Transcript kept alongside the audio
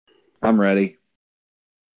I'm ready.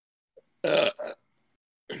 All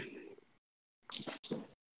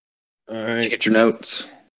right. Get your notes.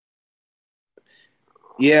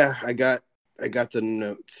 Yeah, I got the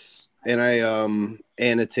notes, and I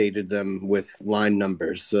annotated them with line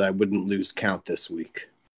numbers so I wouldn't lose count this week.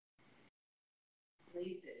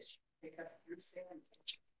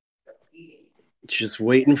 Just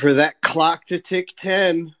waiting for that clock to tick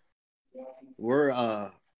 10.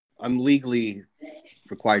 I'm legally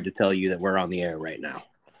required to tell you that we're on the air right now.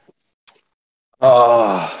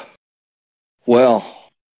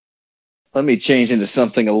 Well, let me change into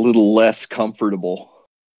something a little less comfortable.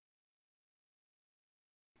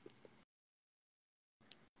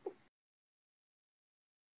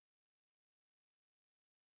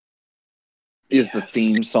 Is the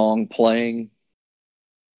theme song playing?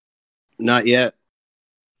 Not yet.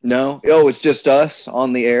 No? Oh, it's just us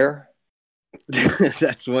on the air?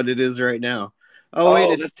 That's what it is right now. Oh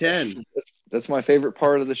wait, it's 10. That's my favorite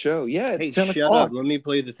part of the show. Yeah, it's 10 shut o'clock. Up. Let me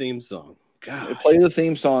play the theme song. God. Play the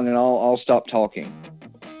theme song and I'll stop talking.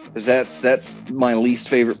 Because that's my least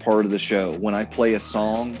favorite part of the show. When I play a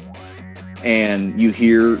song and you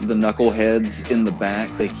hear the knuckleheads in the back,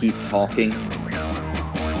 they keep talking.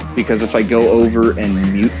 Because if I go over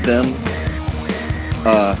and mute them,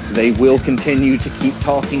 they will continue to keep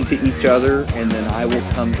talking to each other, and then I will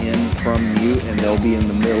come in from mute and they'll be in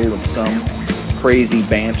the middle of some crazy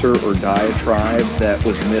banter or diatribe that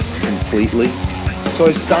was missed completely. So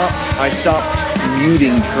I stopped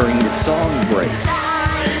muting during the song breaks.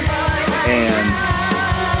 And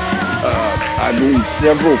I believe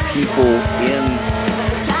several people in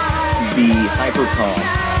the Hypercom,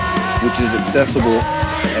 which is accessible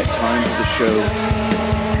at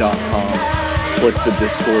timefortheshow.com, click the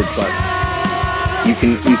Discord button. You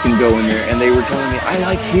can go in there, and they were telling me, I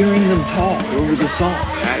like hearing them talk over the song.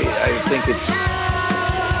 I think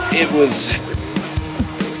it was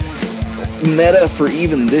meta for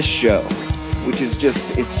even this show, which is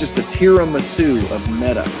it's just a tiramisu of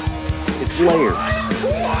meta. It's layers.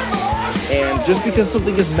 And just because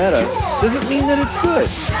something is meta doesn't mean that it's good.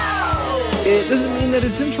 It doesn't mean that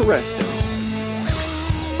it's interesting.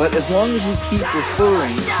 But as long as we keep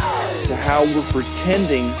referring to how we're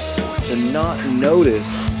pretending to not notice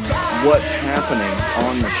what's happening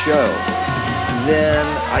on the show, then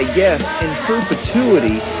I guess in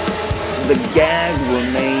perpetuity, the gag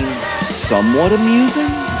remains somewhat amusing.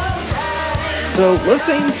 So let's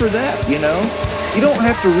aim for that, you know? You don't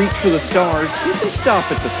have to reach for the stars. You can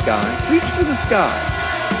stop at the sky. Reach for the sky.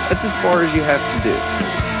 That's as far as you have to do.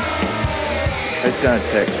 I just got a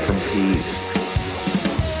text from Pease.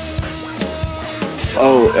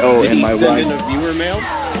 Oh, Did and he my send wife. in a viewer mail?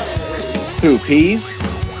 Who, Pease?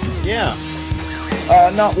 Yeah.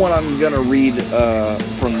 Not one I'm gonna read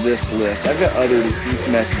from this list. I've got other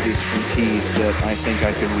messages from Pease that I think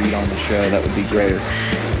I could read on the show. That would be greater.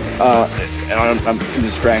 And I'm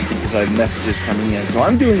distracted because I have messages coming in. So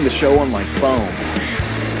I'm doing the show on my phone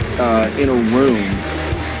in a room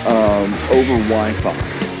over Wi-Fi,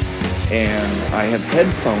 and I have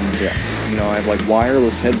headphones in. You know, I have like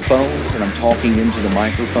wireless headphones, and I'm talking into the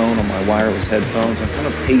microphone on my wireless headphones. I'm kind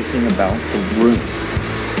of pacing about the room,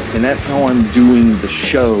 and that's how I'm doing the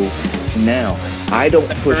show now. I don't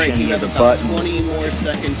push any of the buttons. 20 more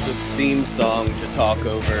seconds of theme song to talk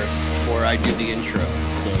over before I do the intro.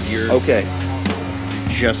 So you're okay.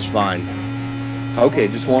 Just fine. Okay,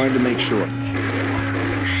 just wanted to make sure.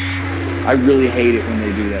 I really hate it when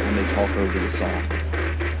they do that, when they talk over the song.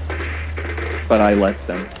 But I let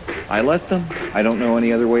them. I don't know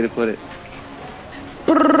any other way to put it.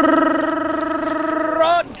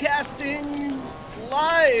 Broadcasting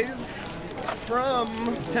live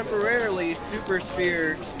from temporarily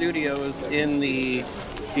Supersphere Studios in the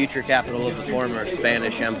future capital of the former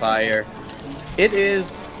Spanish Empire. It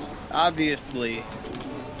is obviously,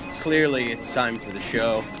 clearly, it's time for the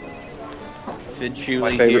show. Fid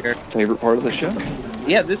Chuli here. Favorite part of the show.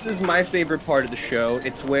 Yeah, this is my favorite part of the show.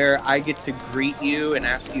 It's where I get to greet you and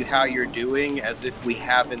ask you how you're doing as if we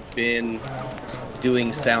haven't been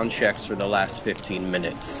doing sound checks for the last 15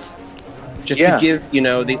 minutes. Just to give, you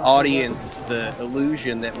know, the audience the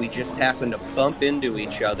illusion that we just happen to bump into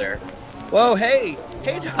each other. Whoa, hey,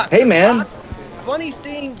 Dr. Hey, man. Fox. Funny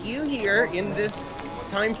seeing you here in this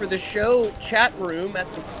time for the show chat room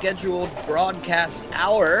at the scheduled broadcast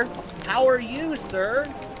hour. How are you, sir?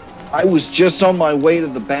 I was just on my way to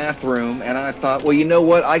the bathroom, and I thought, well, you know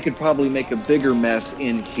what? I could probably make a bigger mess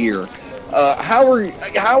in here. How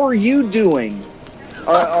are you doing?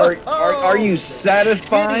 Are you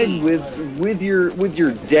satisfied with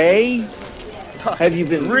your day? Have you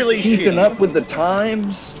been really keeping shitty. up with the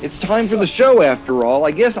times? It's time for the show after all.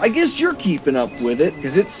 I guess you're keeping up with it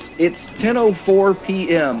because it's 10:04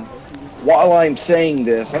 p.m. while I'm saying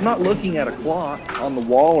this. I'm not looking at a clock on the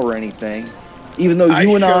wall or anything, even though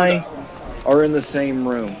you and I are in the same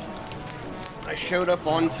room. I showed up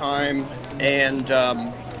on time, and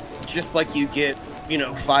just like you get,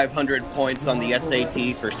 500 points on the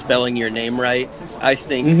SAT for spelling your name right, I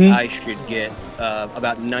think I should get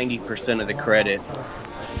about 90% of the credit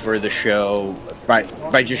for the show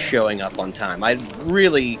by just showing up on time. I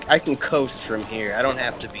can coast from here. I don't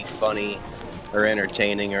have to be funny or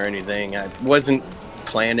entertaining or anything. I wasn't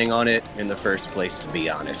planning on it in the first place, to be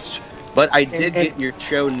honest. But I did get your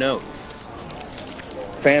show notes.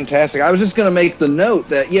 Fantastic. I was just going to make the note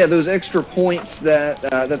that, those extra points that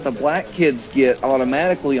the black kids get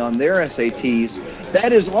automatically on their SATs,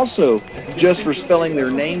 that is also just for spelling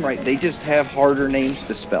their name right. They just have harder names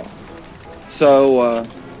to spell. So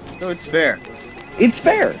it's fair. It's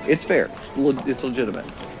fair. It's fair. It's legitimate.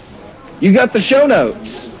 You got the show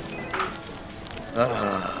notes.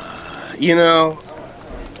 I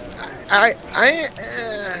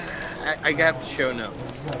got the show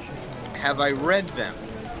notes. Have I read them?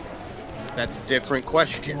 That's a different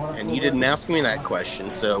question, and you didn't ask me that question,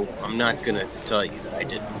 so I'm not gonna tell you that I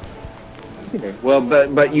didn't. Well,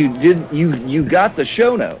 but you did. You got the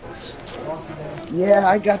show notes. Yeah,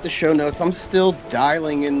 I got the show notes. I'm still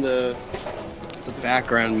dialing in the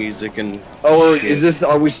background music and. Oh, is this?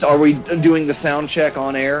 Are we doing the sound check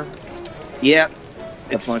on air? Yep.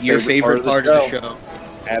 That's my your favorite part of the show.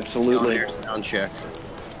 Absolutely. On air sound check.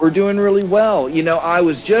 We're doing really well. I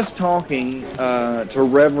was just talking to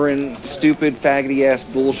Reverend Stupid Faggoty Ass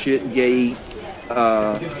Bullshit Gay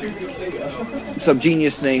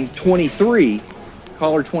Subgenius name 23,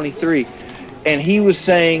 caller 23, and he was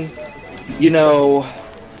saying,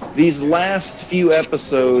 these last few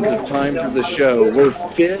episodes of Time for the Show, where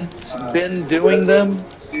Fid's been doing them,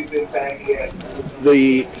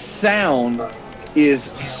 the sound is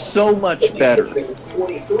so much better.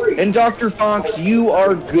 And Dr. Fox, you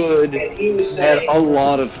are good at a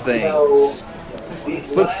lot of things,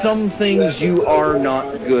 but some things you are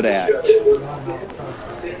not good at.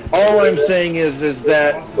 All I'm saying is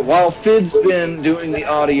that while Fid's been doing the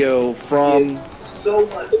audio from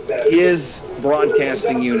his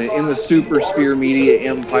broadcasting unit in the Super Sphere Media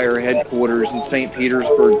Empire headquarters in St.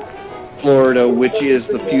 Petersburg, Florida, which is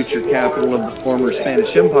the future capital of the former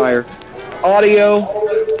Spanish Empire, audio,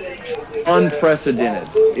 unprecedented.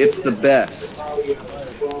 It's the best.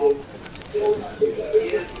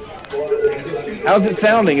 How's it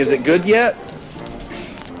sounding? Is it good yet?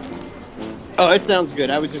 Oh, it sounds good.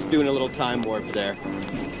 I was just doing a little time warp there.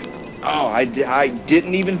 Oh, I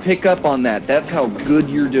didn't even pick up on that. That's how good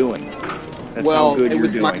you're doing. That's how good it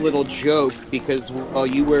was you're my doing. little joke because while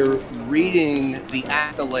you were reading the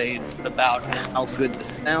accolades about how good the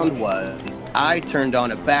sound was, I turned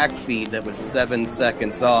on a back feed that was 7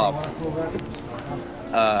 seconds off,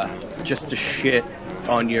 just to shit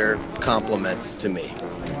on your compliments to me.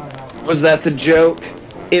 Was that the joke?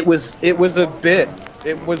 It was a bit.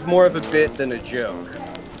 It was more of a bit than a joke.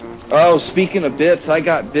 Oh, speaking of bits, I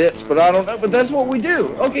got bits, but I don't know. But that's what we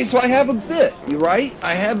do. Okay, so I have a bit. You right?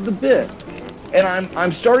 I have the bit, and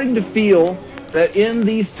I'm starting to feel that in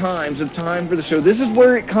these times of Time for the Show, this is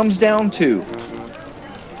where it comes down to.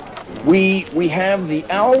 We have the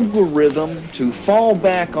algorithm to fall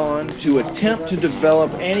back on to attempt to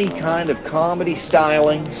develop any kind of comedy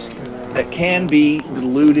stylings that can be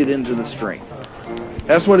diluted into the stream.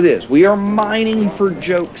 That's what it is. We are mining for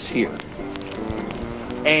jokes here.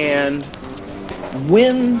 And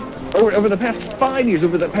over the past 5 years,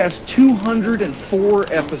 over the past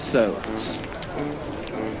 204 episodes,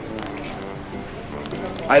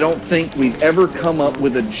 I don't think we've ever come up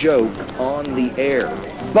with a joke on the air.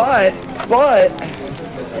 But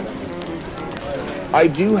I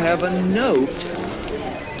do have a note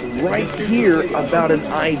right here about an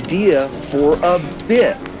idea for a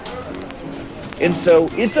bit. And so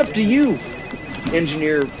it's up to you,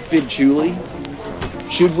 Engineer Fidchuli.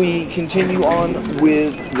 Should we continue on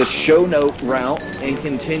with the show note route and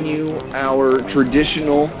continue our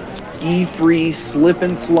traditional ski-free slip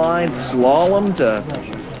and slide slalom to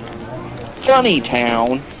Funny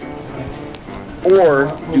Town?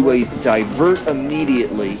 Or do we divert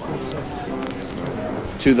immediately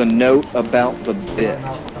to the note about the bit?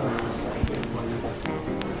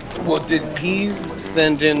 Well, did Pease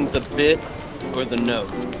send in the bit or the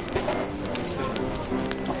note?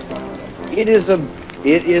 It is a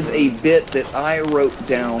bit that I wrote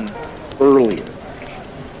down earlier,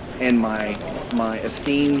 and my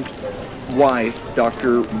esteemed wife,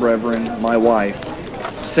 Dr. Reverend, my wife,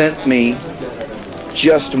 sent me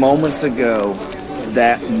just moments ago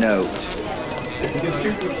that note.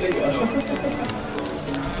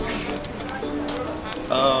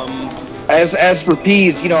 As for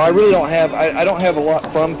Pease, I really don't have I don't have a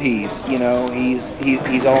lot from Pease.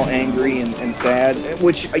 He's all angry and sad,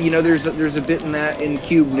 which there's a bit in that in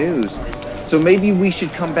Cube News. So maybe we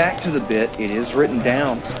should come back to the bit. It is written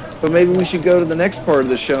down, but maybe we should go to the next part of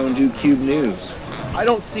the show and do Cube News. I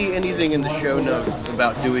don't see anything in the show notes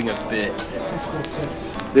about doing a bit.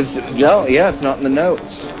 It's not in the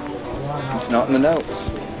notes. It's not in the notes.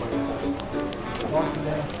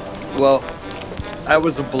 Well, that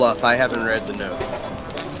was a bluff. I haven't read the notes.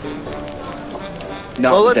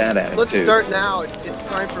 Let's start now. It's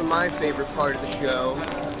time for my favorite part of the show,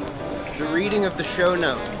 the reading of the show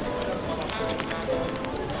notes.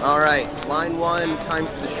 All right, line 1, time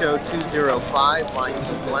for the show 205, line 2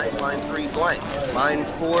 blank, line 3 blank, line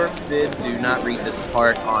 4, Fid, do not read this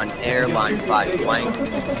part on air, line 5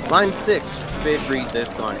 blank, line 6, Fid, read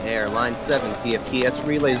this on air, line 7, TFTS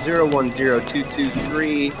relay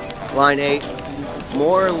 010223, line 8,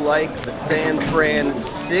 more like the San Fran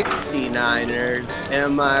 69ers,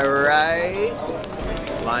 am I right?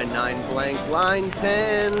 Line 9 blank, line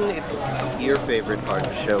 10, it's your favorite part of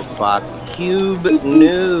the show, Fox, Cube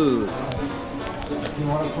News.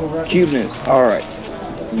 Cube News, alright.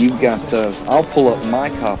 You've got those. I'll pull up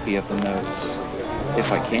my copy of the notes,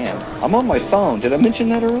 if I can. I'm on my phone. Did I mention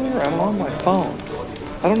that earlier? I'm on my phone.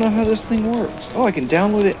 I don't know how this thing works. Oh, I can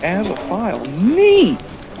download it as a file. Neat!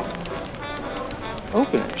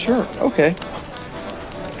 Open it, sure, okay.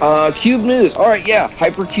 Cube News, alright, yeah,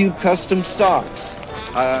 Hypercube custom socks.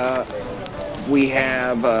 We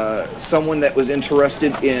have someone that was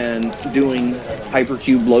interested in doing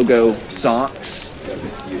Hypercube logo socks,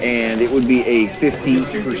 and it would be a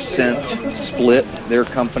 50% split. Their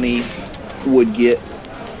company would get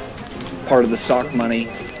part of the sock money,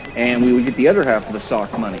 and we would get the other half of the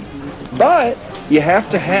sock money. But you have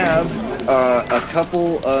to have a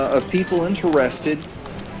couple of people interested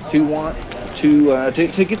to want to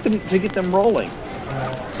get them rolling.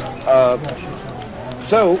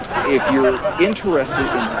 So, if you're interested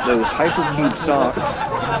in those Hypercube socks,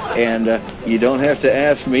 and you don't have to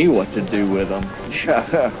ask me what to do with them,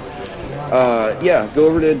 go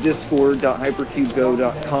over to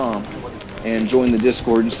discord.hypercubego.com and join the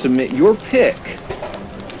Discord and submit your pick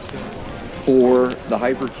for the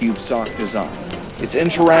Hypercube sock design. It's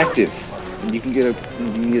interactive, and you can get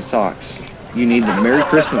socks. You need them. Merry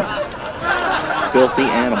Christmas, filthy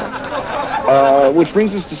animal. Which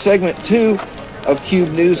brings us to segment 2 of Cube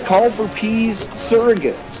News, call for Pease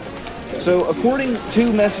surrogates. So according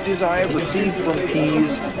to messages I have received from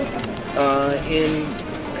Pease in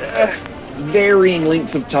varying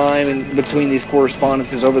lengths of time in between these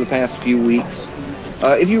correspondences over the past few weeks,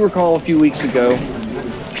 if you recall a few weeks ago,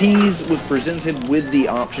 Pease was presented with the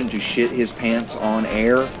option to shit his pants on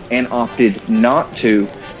air and opted not to,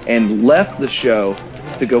 and left the show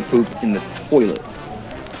to go poop in the toilet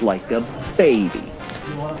like a baby.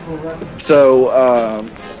 So,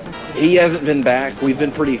 he hasn't been back. We've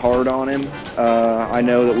been pretty hard on him. I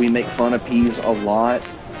know that we make fun of Pease a lot,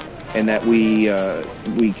 and that we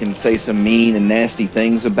can say some mean and nasty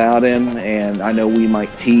things about him, and I know we might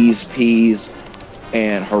tease Pease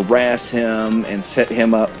and harass him and set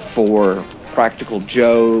him up for practical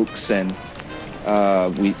jokes, and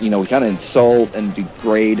we kind of insult and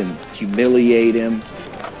degrade and humiliate him.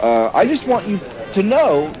 I just want you to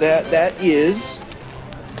know that is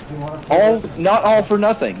not all for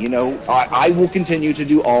nothing. I will continue to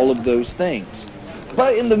do all of those things.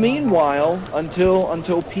 But in the meanwhile,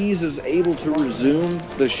 until Pease is able to resume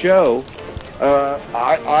the show,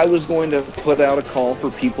 I was going to put out a call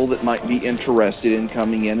for people that might be interested in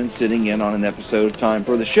coming in and sitting in on an episode of Time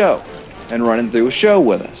for the Show and running through a show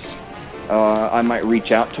with us. I might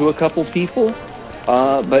reach out to a couple people,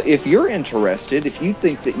 but if you're interested, if you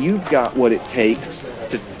think that you've got what it takes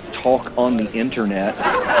to talk on the internet,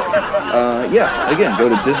 again, go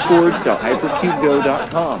to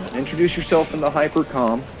discord.hypercubego.com. Introduce yourself into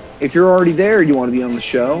Hypercom. If you're already there and you want to be on the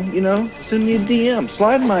show, send me a DM.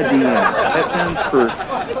 Slide in my DM. That stands for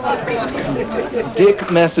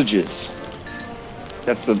dick messages.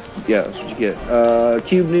 That's what you get.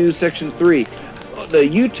 Cube News Section 3. The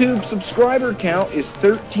YouTube subscriber count is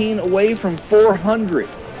 13 away from 400.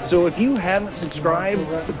 So if you haven't subscribed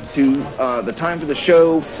to the Time for the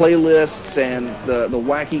Show playlists and the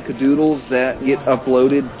wacky cadoodles that get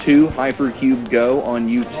uploaded to Hypercube Go on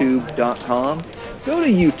YouTube.com, go to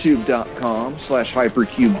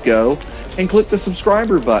youtube.com/HypercubeGo and click the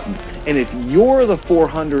subscriber button. And if you're the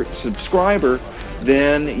 400th subscriber,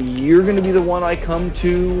 then you're going to be the one I come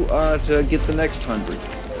to get the next 100.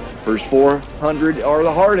 First 400 are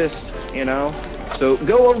the hardest, you know. So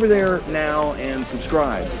go over there now and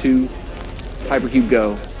subscribe to Hypercube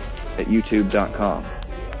Go at youtube.com.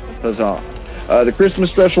 Huzzah. The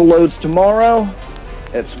Christmas special loads tomorrow.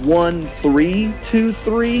 That's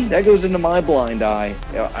 1323. That goes into my blind eye.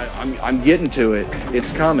 I'm getting to it.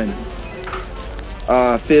 It's coming.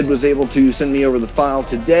 Fid was able to send me over the file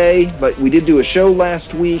today, but we did do a show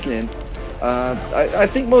last week, and I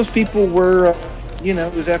think most people were,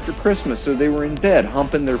 it was after Christmas, so they were in bed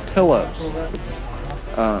humping their pillows.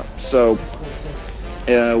 So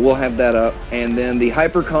we'll have that up. And then the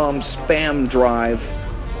Hypercom spam drive,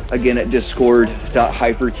 again at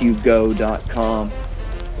discord.hypercubego.com.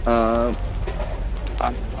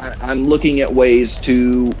 I'm looking at ways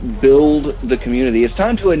to build the community. It's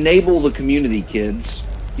time to enable the community, kids.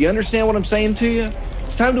 You understand what I'm saying to you?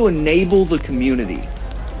 It's time to enable the community.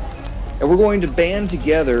 And we're going to band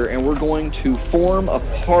together and we're going to form a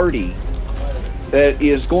party that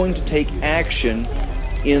is going to take action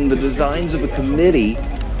in the designs of a committee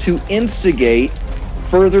to instigate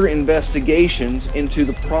further investigations into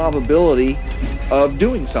the probability of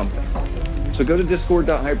doing something. So go to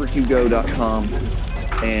discord.hypercubego.com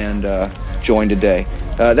and join today.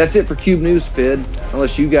 That's it for Cube News, Fid.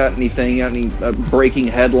 Unless you got anything, any breaking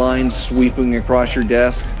headlines sweeping across your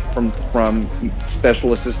desk from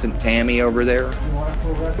Special Assistant Tammy over there,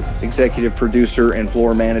 Executive Producer and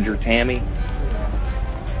Floor Manager Tammy.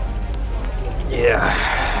 Yeah.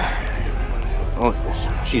 Well,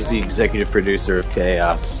 she's the Executive Producer of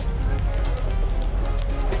Chaos.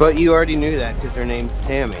 But you already knew that because her name's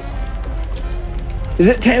Tammy. Is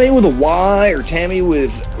it Tammy with a Y, or Tammy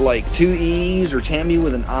with like 2 E's, or Tammy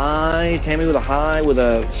with an I, Tammy with a high with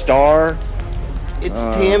a star? It's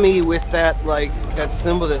Tammy with that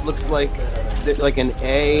symbol that looks like an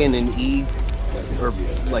A and an E, or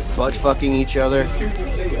like butt fucking each other.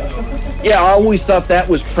 Yeah, I always thought that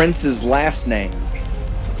was Prince's last name.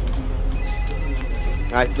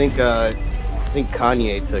 I think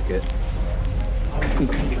Kanye took it.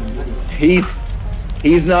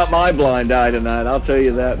 He's not my blind eye tonight, I'll tell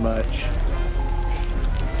you that much.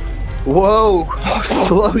 Whoa,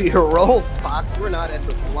 slow your roll, Fox. We're not at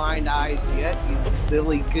the blind eyes yet, you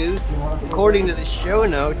silly goose. According to the show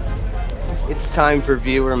notes, it's time for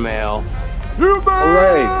viewer mail.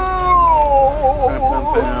 Hooray!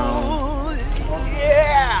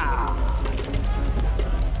 Yeah!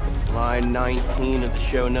 Line 19 of the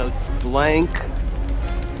show notes, blank.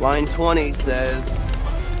 Line 20 says,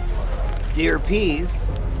 Dear Peas,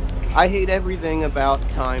 I hate everything about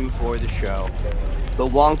time for the show. The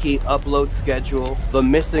wonky upload schedule, the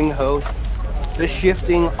missing hosts, the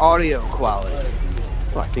shifting audio quality.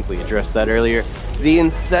 Well, I think we addressed that earlier. The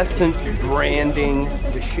incessant branding,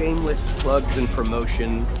 the shameless plugs and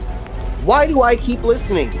promotions. Why do I keep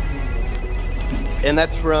listening? And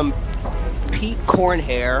that's from Pete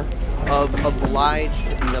Cornhair of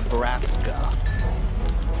Obliged, Nebraska.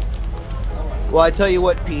 Well, I tell you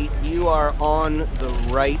what, Pete, you are on the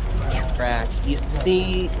right track. You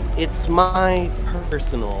see, it's my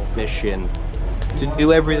personal mission to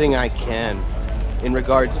do everything I can in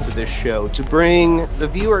regards to this show, to bring the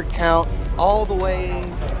viewer count all the way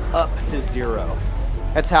up to 0.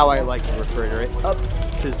 That's how I like to refer to it, up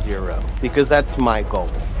to 0, because that's my goal.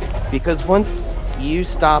 Because once you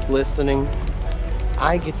stop listening,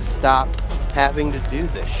 I get to stop having to do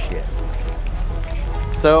this shit.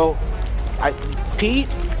 So, Pete,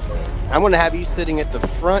 I'm going to have you sitting at the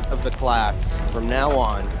front of the class from now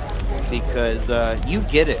on, because you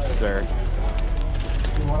get it, sir.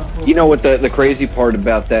 You know what the crazy part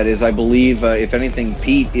about that is? I believe, if anything,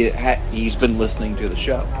 Pete, he's been listening to the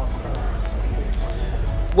show.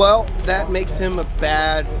 Well, that makes him a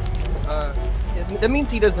bad... that means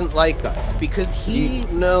he doesn't like us, because he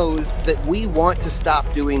knows that we want to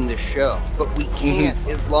stop doing this show, but we can't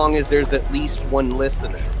as long as there's at least one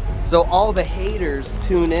listener. So all the haters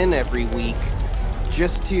tune in every week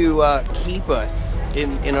just to keep us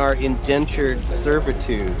in our indentured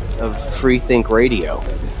servitude of Freethink Radio.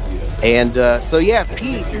 And so yeah,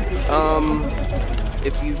 Pete,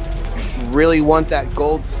 if you really want that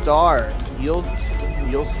gold star, you'll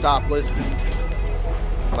stop listening.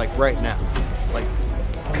 Like right now. Like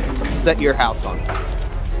set your house on fire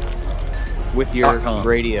with your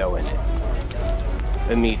radio in it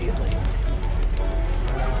immediately.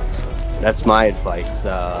 That's my advice,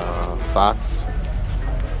 Fox.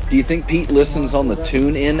 Do you think Pete listens on the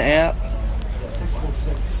TuneIn app?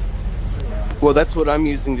 Well, that's what I'm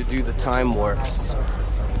using to do the time warps.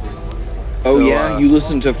 Oh, So, yeah? You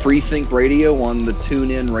listen to Freethink Radio on the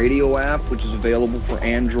TuneIn Radio app, which is available for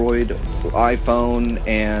Android, iPhone,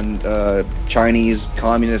 and Chinese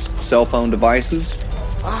communist cell phone devices?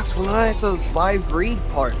 Fox, we're not at the live read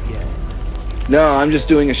part yet. No, I'm just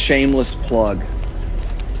doing a shameless plug.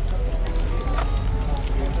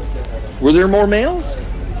 Were there more mails?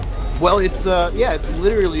 Well, it's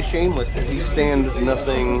literally shameless because you stand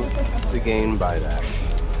nothing to gain by that.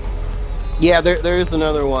 Yeah, there is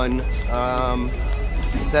another one.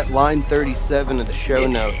 It's at line 37 of the show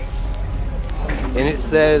notes. And it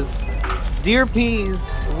says, Dear Peas,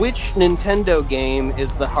 which Nintendo game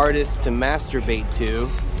is the hardest to masturbate to?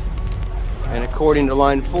 And according to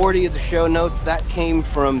line 40 of the show notes, that came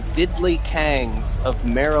from Diddley Kangs of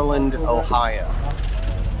Maryland, Ohio.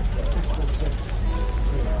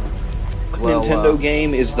 Nintendo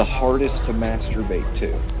game is the hardest to masturbate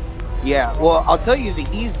to? Yeah, well, I'll tell you the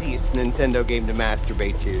easiest Nintendo game to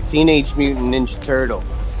masturbate to: Teenage Mutant Ninja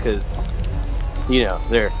Turtles, because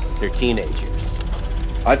they're teenagers.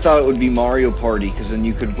 I thought it would be Mario Party, because then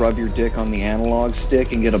you could rub your dick on the analog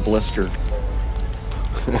stick and get a blister.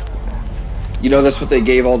 That's what they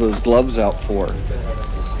gave all those gloves out for.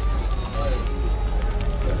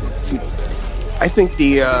 I think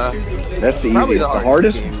that's the easiest. The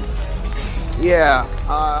hardest? Game. Yeah,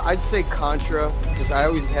 I'd say Contra, because I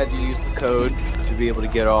always had to use the code to be able to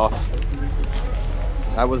get off.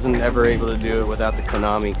 I wasn't ever able to do it without the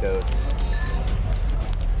Konami code.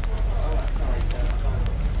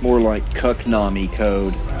 More like Cucknami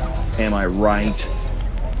code. Am I right?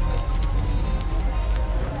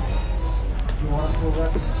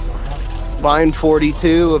 Line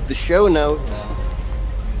 42 of the show notes.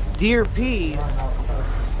 Dear Peas,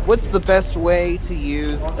 what's the best way to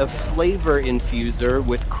use a flavor infuser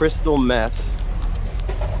with crystal meth?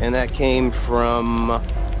 And that came from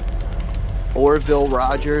Orville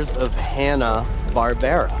Rogers of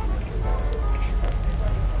Hanna-Barbera.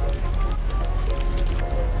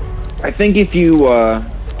 I think if you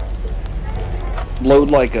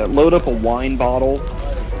load up a wine bottle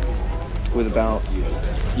with about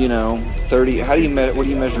 30. What do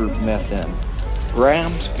you measure meth in?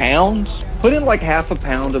 Grams? Pounds? Put in like half a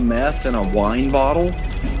pound of meth in a wine bottle.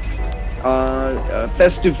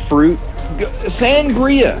 Festive fruit,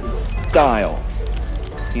 sangria style.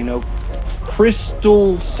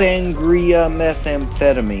 Crystal sangria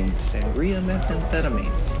methamphetamines. Sangria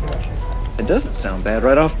methamphetamines. It doesn't sound bad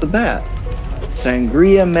right off the bat.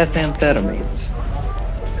 Sangria methamphetamines.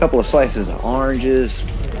 A couple of slices of oranges,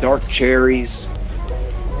 dark cherries,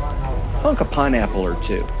 hunk of pineapple or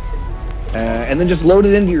two. And then just load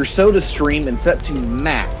it into your soda stream and set to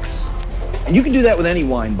max. And you can do that with any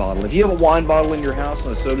wine bottle. If you have a wine bottle in your house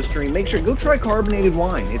and a soda stream, go try carbonated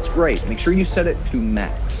wine. It's great. Make sure you set it to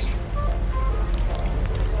max.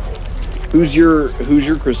 Who's your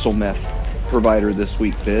crystal meth provider this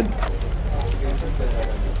week, Fid?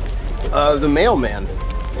 The mailman,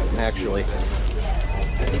 actually.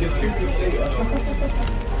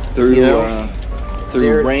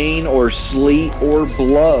 Through rain or sleet or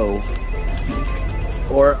blow.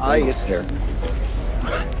 Or ice.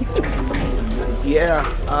 Yeah,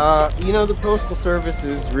 the Postal Service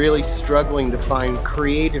is really struggling to find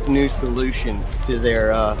creative new solutions to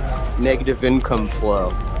their negative income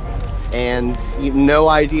flow. And no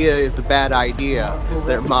idea is a bad idea is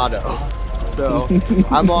their motto. So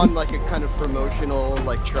I'm on like a kind of promotional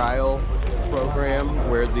trial program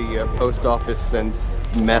where the post office sends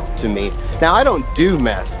meth to me. Now, I don't do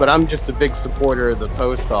meth, but I'm just a big supporter of the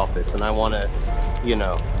post office, and I want to,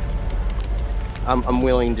 I'm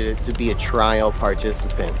willing to be a trial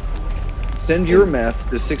participant. Send your meth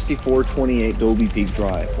to 6428 Dolby Peak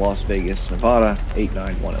Drive, Las Vegas, Nevada,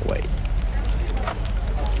 89108.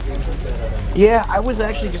 Yeah, I was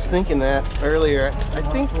actually just thinking that earlier. I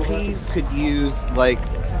think Peas could use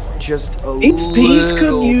just a little Peas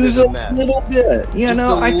could use a meth. little bit.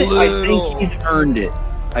 I think he's earned it.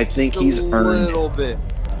 I think he's earned it. A little bit.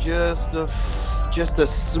 Just a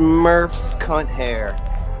Smurf's cunt hair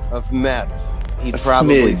of meth. He'd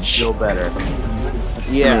probably feel better. A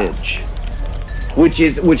smidge.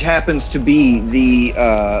 Which happens to be the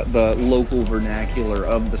local vernacular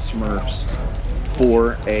of the Smurfs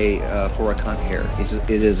for a cunt hair.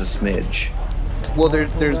 It is a smidge. Well,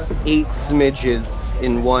 there's 8 smidges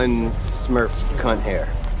in one Smurf cunt hair.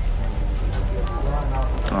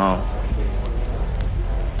 Oh.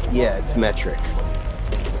 Yeah, it's metric.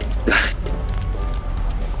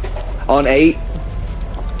 On 8?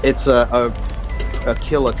 It's a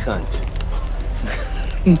kilocunt.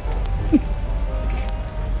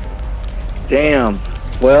 Damn.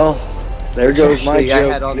 Well, There goes my Actually, I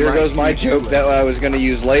had joke. on There my goes my to-do joke that list. I was going to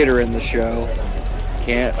use later in the show.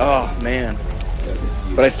 Can't. Oh man.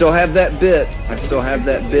 But I still have that bit.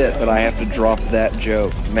 But I have to drop that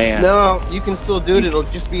joke. Man. No, you can still do it. It'll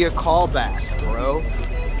just be a callback, bro.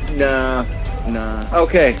 Nah.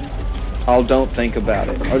 Okay. I'll don't think about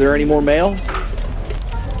it. Are there any more mails?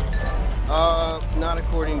 Not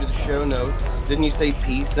according to the show notes. Didn't you say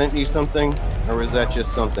P sent you something? Or was that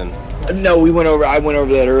just something? No, I went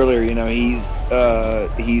over that earlier. You know, he's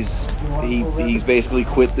basically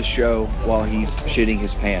quit the show while he's shitting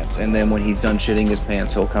his pants, and then when he's done shitting his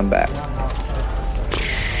pants, he'll come back.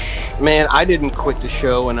 Man, I didn't quit the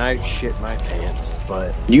show when I shit my pants,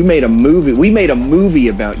 but You made a movie. We made a movie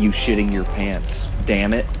about you shitting your pants.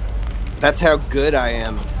 Damn it. that's how good I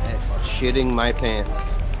am at shitting my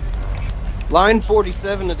pants. Line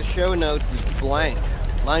 47 of the show notes is blank.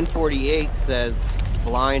 Line 48 says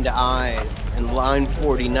blind eyes, and line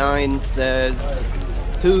 49 says,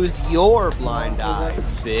 who's your blind eye,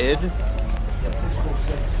 Vid?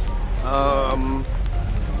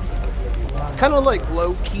 Kind of like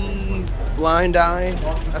low-key blind eye.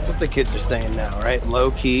 That's what the kids are saying now, right?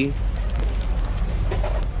 Low-key.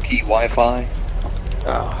 Key Wi-Fi.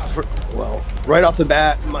 Well, right off the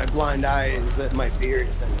bat, my blind eye is that my beer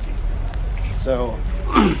is empty. So,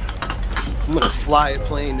 I'm going to fly a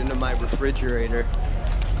plane into my refrigerator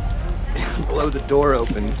and blow the door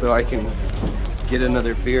open so I can get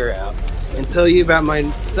another beer out. And tell you about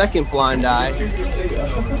my second blind eye.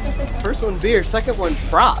 First one beer, second one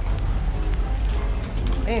frop.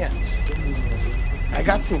 Man, I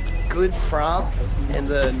got some good frop, and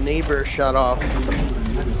the neighbor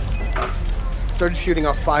started shooting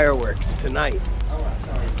off fireworks tonight,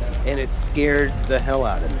 and it scared the hell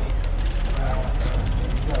out of me.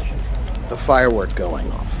 The firework going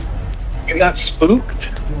off. You got spooked?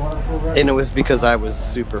 And it was because I was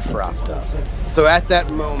super fropped up. So at that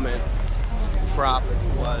moment, frop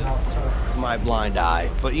was my blind eye.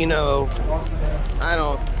 But you know, I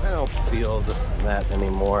don't feel that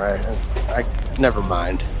anymore. I never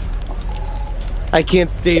mind. I can't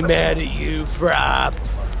stay mad at you, frop.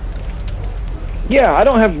 Yeah,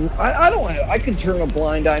 I could turn a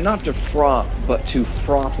blind eye not to frop, but to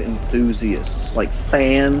frop enthusiasts, like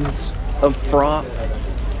fans of frop.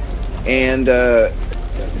 And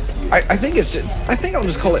I think I'll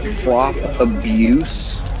just call it frop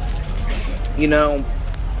abuse. You know,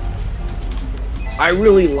 I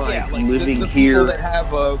really like living the here. People that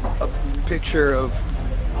have a picture of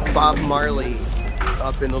Bob Marley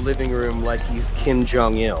up in the living room like he's Kim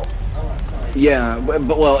Jong-il. Yeah,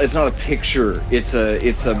 but well, it's not a picture. It's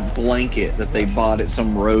a blanket that they bought at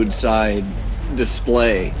some roadside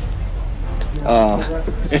display. And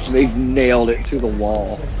they've nailed it to the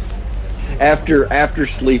wall. After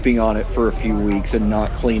sleeping on it for a few weeks and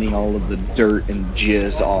not cleaning all of the dirt and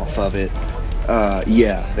jizz off of it.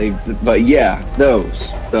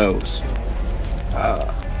 Those.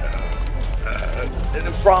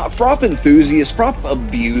 Frop enthusiasts, frop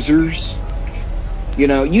abusers. You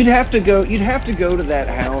know, you'd have to go to that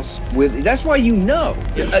house with. That's why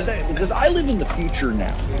because I live in the future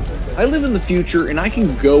now. I live in the future, and I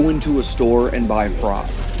can go into a store and buy frop,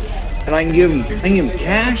 and I can give them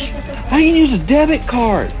cash. I can use a debit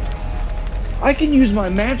card. I can use my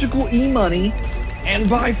magical e-money and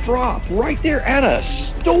buy frop right there at a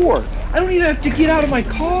store. I don't even have to get out of my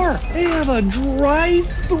car. They have a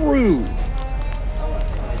drive-through.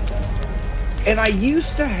 And I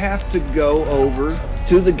used to have to go over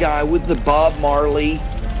to the guy with the Bob Marley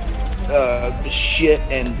shit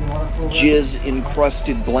and jizz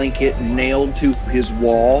encrusted blanket nailed to his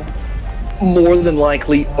wall, more than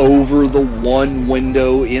likely over the one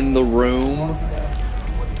window in the room.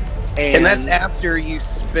 And that's after you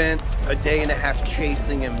spent a day and a half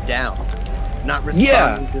chasing him down, not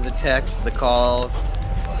responding to the texts, the calls.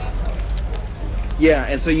 Yeah,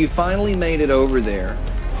 and so you finally made it over there.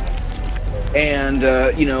 And,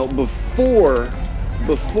 you know, before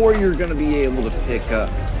you're going to be able to pick up,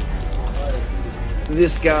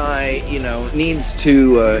 this guy, you know, needs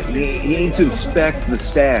to, he needs to inspect the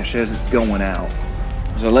stash as it's going out.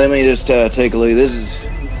 So let me just take a look. This is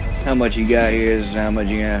how much you got here. This is how much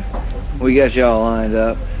you got. We got y'all lined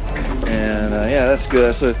up. And, yeah, that's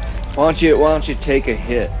good. So why don't you take a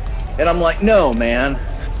hit? And I'm like, no, man.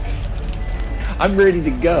 I'm ready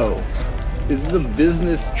to go. This is a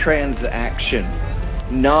business transaction,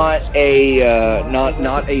 not a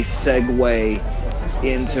segue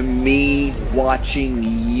into me watching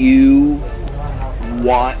you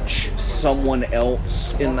watch someone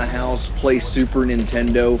else in the house play Super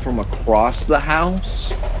Nintendo from across the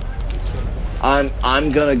house.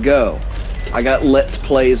 I'm gonna go. I got Let's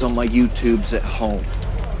Plays on my YouTubes at home.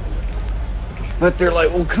 But they're like,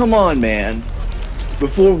 well, come on, man.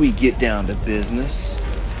 Before we get down to business,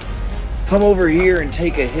 come over here and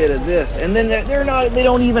take a hit of this. And then they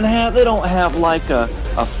don't have like a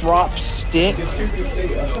frop stick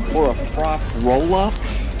or a frop roll-up,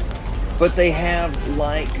 but they have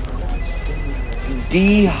like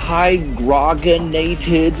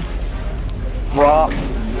dehydrogenated frop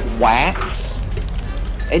wax.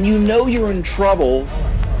 And you know you're in trouble.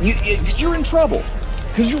 You're in trouble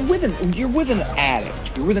because you're with an addict.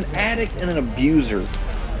 You're with an addict and an abuser,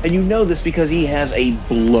 and you know this because he has a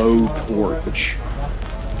blowtorch.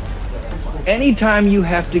 Anytime you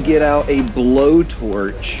have to get out a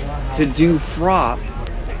blowtorch to do frop,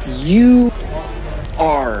 you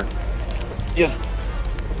are just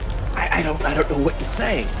I don't know what to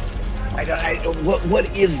say. What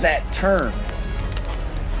is that term?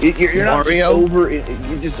 You're not just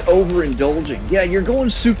you're just overindulging. Yeah, you're going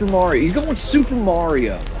Super Mario. You're going Super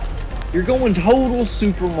Mario. You're going total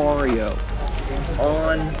Super Mario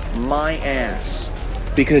on my ass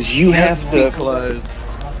because you have to.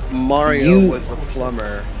 Because Mario was a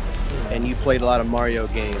plumber, and you played a lot of Mario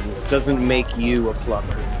games, doesn't make you a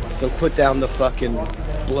plumber. So put down the fucking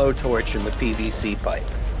blowtorch in the PVC pipe.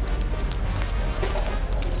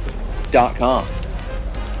 .com.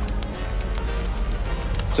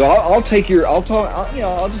 So I'll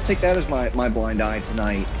just take that as my blind eye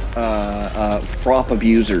tonight. Frop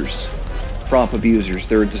abusers.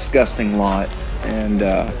 They're a disgusting lot, and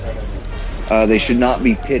they should not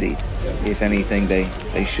be pitied. If anything,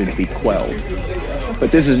 they should be quelled.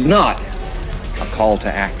 But this is not a call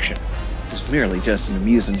to action. This is merely just an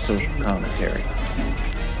amusing social commentary.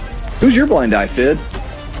 Who's your blind eye, Fid?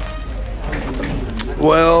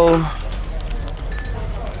 Well,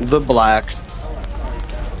 the blacks.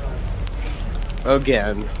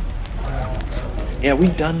 Again. Yeah,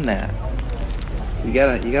 we've done that. You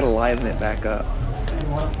gotta liven it back up.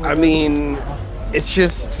 I mean, it's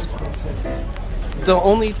just the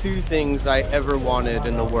only two things I ever wanted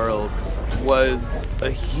in the world was a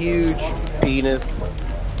huge penis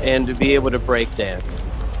and to be able to break dance.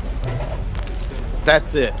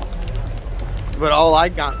 That's it. But all I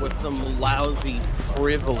got was some lousy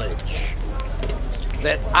privilege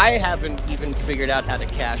that I haven't even figured out how to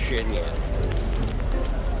cash in yet.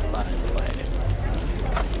 By the way.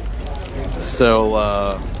 So,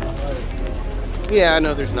 yeah, I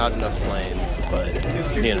know there's not enough planes, but,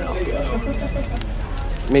 you know.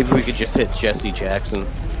 Maybe we could just hit Jesse Jackson.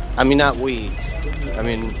 I mean, not we. I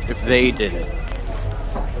mean, if they did it.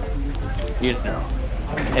 You know.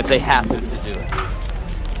 If they happened to do it.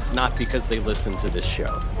 Not because they listen to this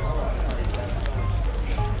show.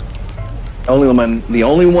 The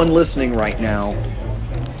only one listening right now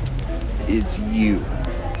is you.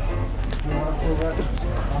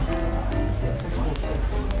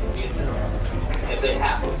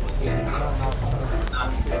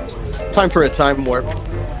 Time for a time warp.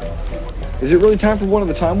 Is it really time for one of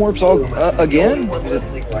the time warps again?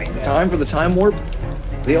 Is it time for the time warp?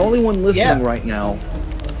 The only one listening right now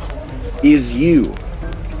is you.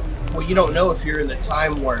 Well, you don't know if you're in the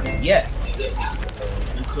time warp yet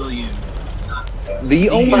until you. The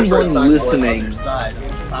only one listening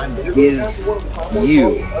is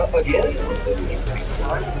you.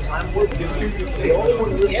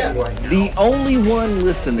 The only one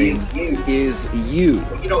listening is you.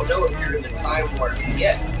 You don't know if you're in the time warp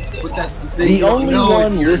yet. But that's the thing. The only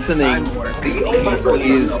one listening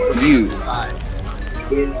is you.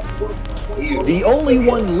 The only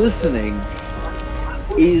one listening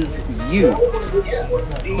is you.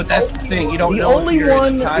 But that's the thing. You don't know if you're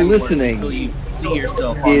in the time warp until you see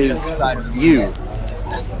yourself on the other side of the you.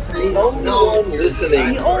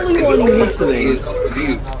 The only one listening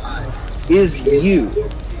is you.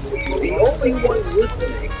 The only one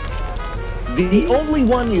listening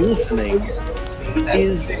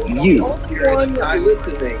is you.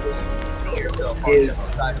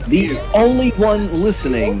 The only one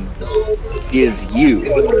listening is you.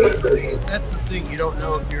 That's the thing. You don't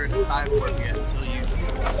know if you're in a time warp yet until you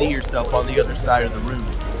see yourself on the other side of the room.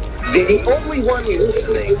 The only one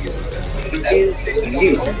listening is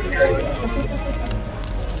you.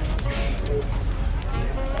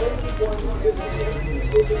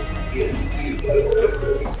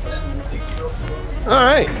 All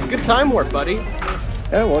right, good time warp, buddy.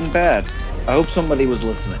 That wasn't bad. I hope somebody was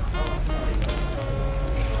listening.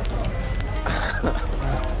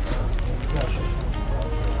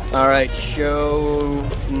 All right, show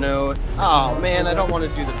note. Oh man, I don't want to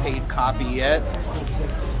do the paid copy yet.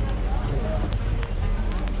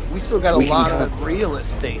 We still got a lot of real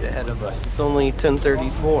estate ahead of us. It's only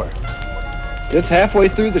 10:34. It's halfway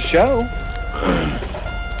through the show.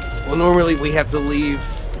 Well, normally we have to leave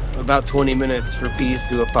about 20 minutes for Pease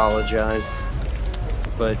to apologize.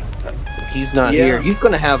 But he's not here. He's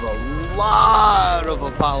going to have a lot of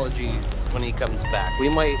apologies when he comes back. We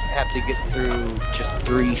might have to get through just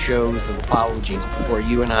 3 shows of apologies before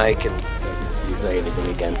you and I can say anything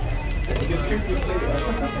again.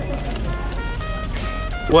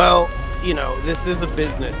 Well, you know, this is a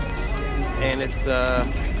business, and it's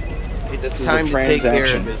time to take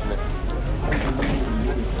care of business.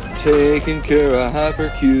 Taking care of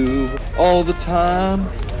Hypercube all the time.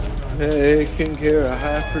 Taking care of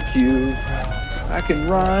Hypercube. I can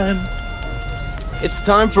rhyme. It's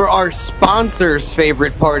time for our sponsor's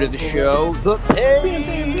favorite part of the show, the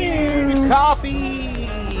paid copy.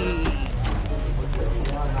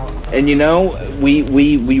 And you know,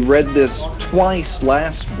 we read this twice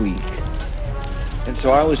last week. And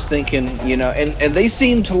so I was thinking, you know, and they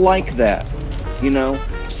seem to like that. You know,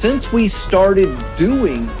 since we started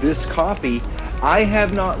doing this copy, I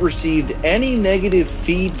have not received any negative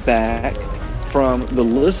feedback from the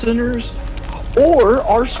listeners or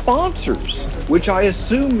our sponsors, which I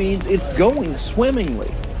assume means it's going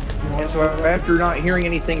swimmingly. And so after not hearing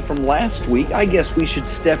anything from last week, I guess we should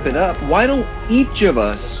step it up. Why don't each of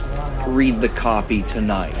us read the copy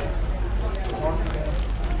tonight?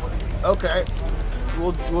 Okay.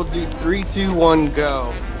 We'll do 3, 2, 1,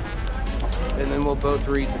 go. And then we'll both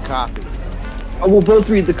read the copy. Oh, we'll both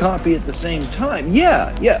read the copy at the same time.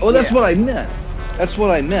 Yeah. Well, that's what I meant. That's what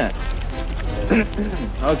I meant.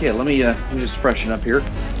 Okay, let me just freshen up here.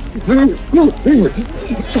 Just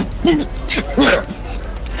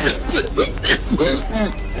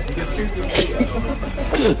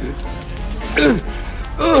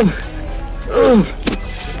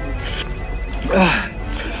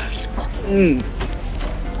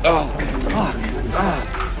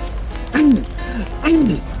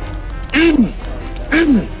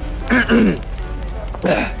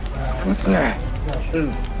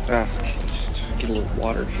get a little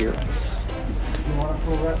water here.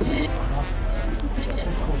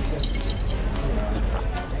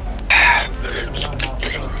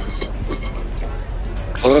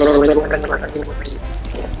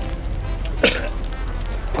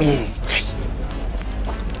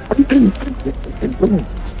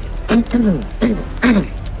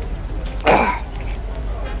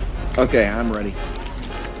 Okay, I'm ready.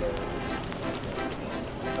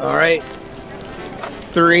 All right.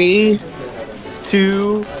 3,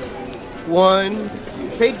 2, 1.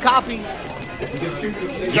 Paid copy.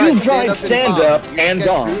 You've tried stand-up and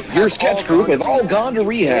gone. Your sketch group have all gone to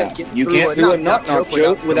rehab. You can't do a knock-knock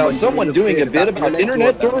joke without someone doing a bit about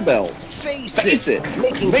internet doorbells. Face it,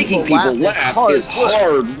 making people laugh is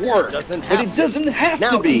hard work, but it doesn't have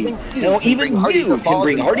to be. Now, even you can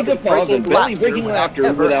bring hearty guffaws and belly-breaking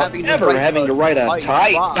laughter without ever having to write a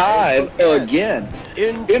tight dive again.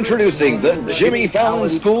 Introducing the Jimmy Fallon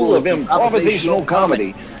School of Improvisational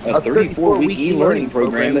Comedy, a 34-week e-learning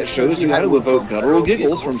program that shows you how to evoke guttural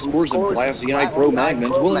giggles from scores of classy-eyed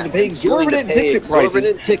Cro-Magnons willing to pay exorbitant ticket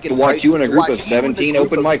prices to watch you and a group of 17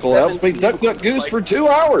 open mic holdouts play Duck Duck Goose for 2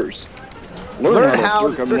 hours. Learn how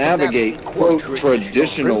to circumnavigate, quote,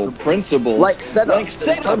 traditional principles like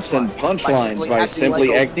setups and punchlines by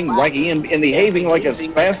simply acting wacky and behaving like a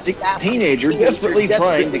spastic teenager desperately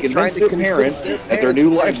trying to convince their parents that their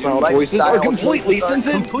new lifestyle choices are completely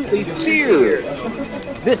sincere.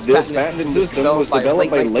 This patented system was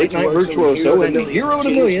developed by late-night virtuoso and hero to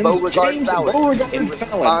millions, James Beauregard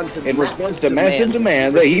Fallon, in response to massive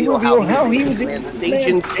demand that he reveal how he was in stage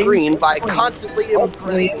and screen by constantly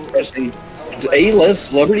impressing A-list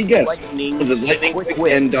celebrity guests with his lightning quick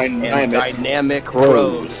and dynamic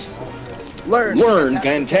prose. Learn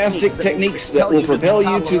fantastic techniques that will propel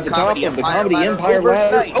you to the top of the comedy empire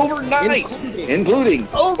ladder overnight, including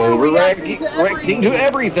overreacting to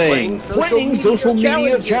everything, playing social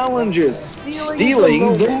media challenges,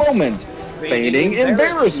 stealing the moment, feigning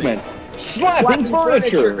embarrassment, slapping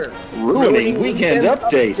furniture, ruining Weekend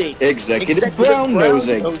Update, executive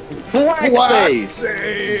brown-nosing, blackface,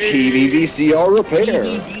 TV VCR repair,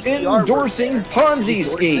 endorsing Ponzi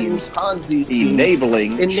schemes,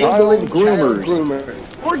 enabling child groomers,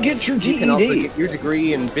 or get your GED. You can also get your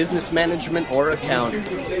degree in business management or accounting.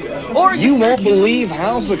 You won't believe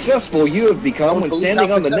how successful you have become when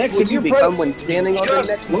standing on the necks of your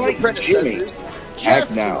predecessors.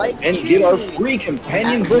 Act now and get our free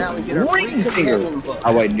companion book, Ring Finger,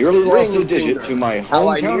 How I Nearly Lost a Digit to My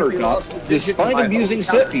Home Countertop Despite Abusing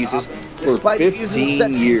Set Pieces for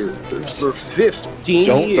 15 years.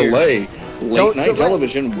 Don't delay. Late night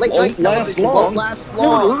television won't last long.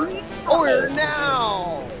 Order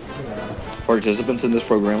now! Participants in this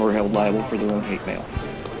program are held liable for their own hate mail.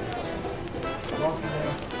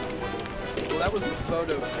 Well, that was the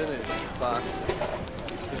photo finish, Fox.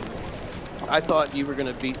 I thought you were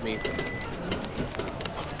going to beat me.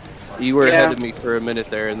 You were ahead of me for a minute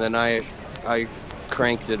there, and then I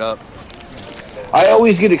cranked it up. I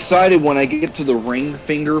always get excited when I get to the ring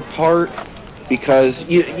finger part because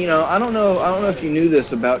you know I don't know if you knew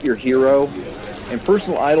this about your hero and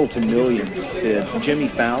personal idol to millions, Jimmy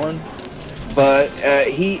Fallon, but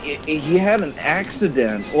he had an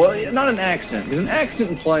accident. Well, not an accident, because an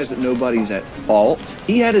accident implies that nobody's at fault.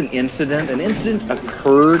 He had an incident. An incident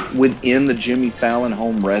occurred within the Jimmy Fallon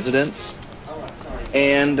home residence,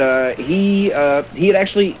 and he had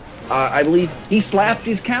actually, I believe, he slapped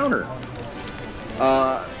his counter.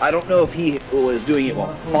 I don't know if he was doing it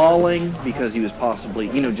while falling because he was possibly,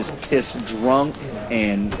 just pissed drunk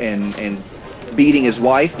and beating his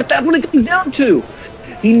wife. But that's what it comes down to.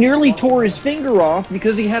 He nearly tore his finger off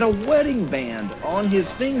because he had a wedding band on his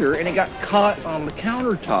finger and it got caught on the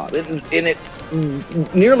countertop. And it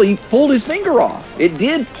nearly pulled his finger off. It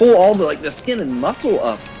did pull all the skin and muscle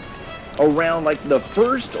up around the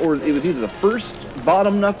first, or it was either the first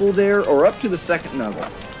bottom knuckle there or up to the second knuckle.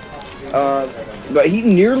 But he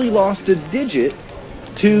nearly lost a digit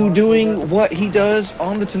to doing what he does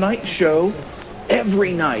on The Tonight Show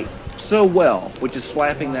every night so well, which is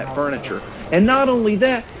slapping that furniture. And not only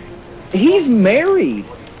that, he's married.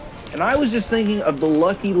 And I was just thinking of the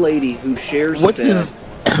lucky lady who shares what's a bed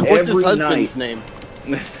what's his every husband's night.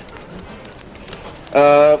 name?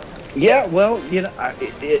 Yeah, well,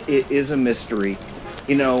 it is a mystery.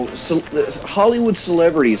 Hollywood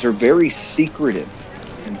celebrities are very secretive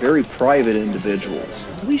and very private individuals.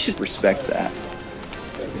 We should respect that.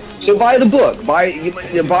 So buy the book, buy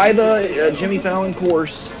the Jimmy Fallon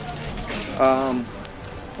course,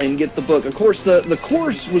 and get the book. Of course, the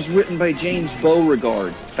course was written by James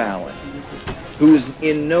Beauregard Fallon, who is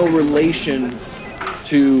in no relation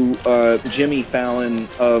to Jimmy Fallon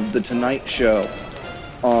of The Tonight Show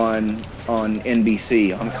on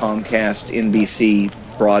NBC, on Comcast, NBC,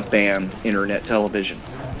 broadband, internet television.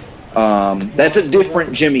 That's a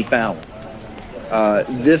different Jimmy Fallon.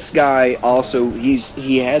 This guy also, he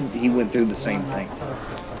went through the same thing.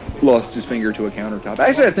 Lost his finger to a countertop.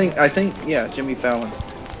 Actually, I think, yeah, Jimmy Fallon.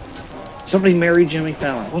 Somebody married Jimmy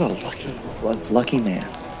Fallon. What a lucky man.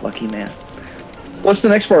 Lucky man. What's the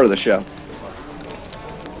next part of the show?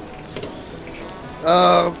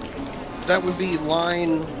 That would be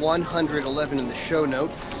line 111 in the show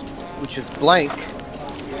notes, which is blank.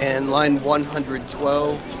 And line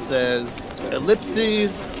 112 says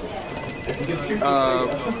ellipses,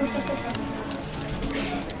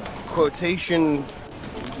 quotation,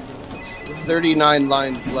 39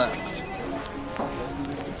 lines left.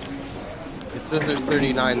 It says there's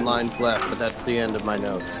 39 lines left, but that's the end of my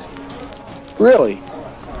notes. Really?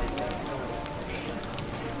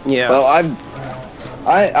 Yeah. Well,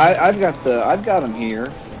 I've got them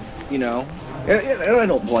here, and I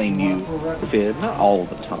don't blame you, Fid, not all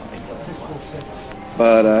the time.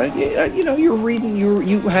 But you're reading,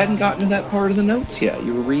 you hadn't gotten to that part of the notes yet.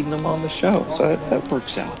 You were reading them on the show, so that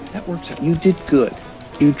works out. That works out. You did good.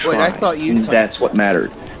 You tried. Wait, I thought you typed. That's what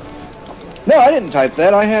mattered. No, I didn't type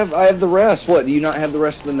that. I have the rest. What? Do you not have the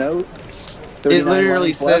rest of the notes? It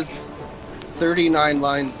literally says 39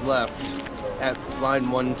 lines left at line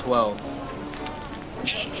 112.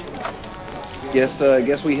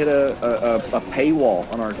 Guess we hit a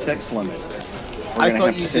paywall on our text limit. We're I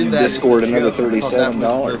thought you did that. Discord another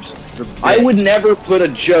 $37. I would never put a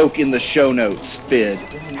joke in the show notes, Fid.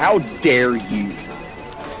 How dare you?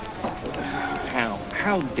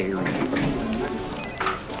 How dare you?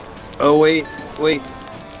 Oh wait.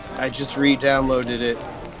 I just re-downloaded it.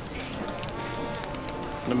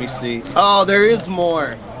 Let me see. Oh, there is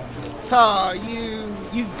more. Oh,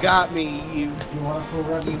 you got me. You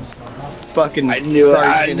fucking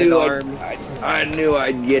sergeant at arms. I knew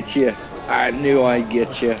I'd get you. I knew I'd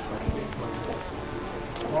get you.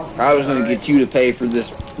 I was going to get you to pay for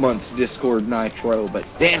this month's Discord Nitro, but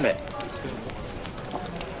damn it.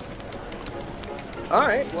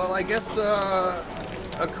 Alright, well, I guess,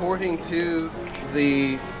 according to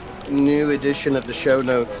the new edition of the show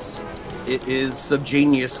notes, it is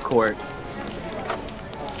Subgenius Court.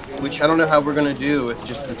 Which I don't know how we're going to do with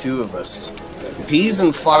just the two of us. Peas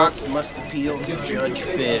and Fox must appeal to Judge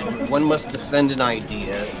Fid. One must defend an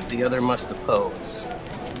idea, the other must oppose.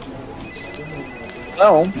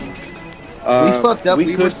 So, we fucked up.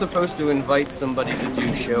 We were supposed to invite somebody to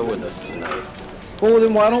do show with us tonight. Well,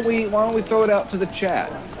 then why don't we throw it out to the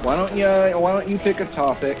chat? Why don't you pick a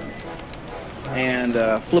topic and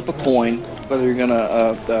flip a coin whether you're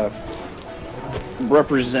gonna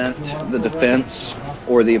represent the defense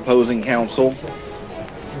or the opposing counsel,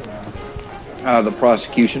 the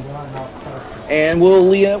prosecution, and we'll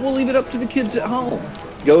leave it up to the kids at home.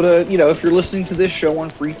 Go to, if you're listening to this show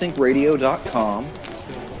on freethinkradio.com,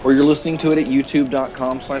 or you're listening to it at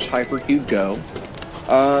youtube.com/hypercubego,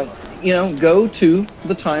 go to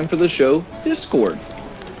the Time for the Show Discord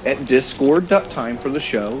at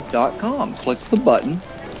discord.timefortheshow.com. Click the button,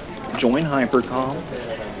 join Hypercom,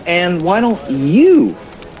 and why don't you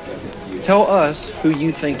tell us who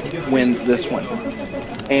you think wins this one?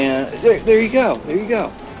 And there you go. There you go,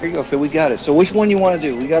 Phil. We got it. So which one you want to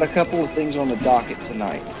do? We got a couple of things on the docket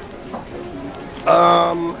tonight.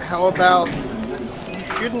 How about, you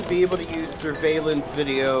shouldn't be able to use surveillance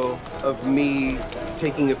video of me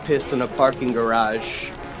taking a piss in a parking garage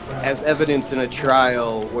as evidence in a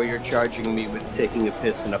trial where you're charging me with taking a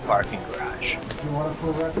piss in a parking garage.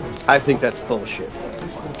 I think that's bullshit.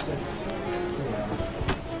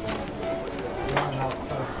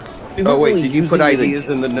 Oh wait, did you put ideas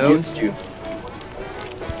in the notes?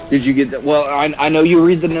 Did you get that? Well, I know you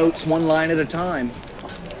read the notes one line at a time.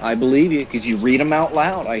 I believe you because you read them out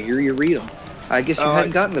loud. I hear you read them. I guess you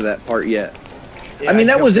hadn't gotten to that part yet. Yeah, I mean,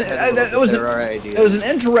 that was an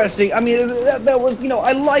interesting. I mean, that was,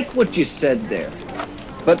 I like what you said there.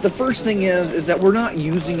 But the first thing is that we're not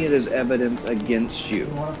using it as evidence against you.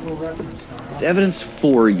 It's evidence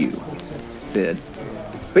for you, Fid.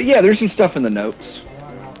 But yeah, there's some stuff in the notes.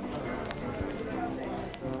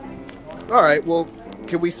 All right, well,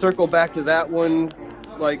 can we circle back to that one,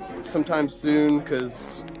 like, sometime soon?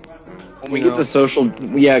 Because can we get the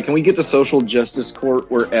social justice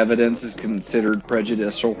court where evidence is considered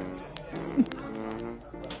prejudicial?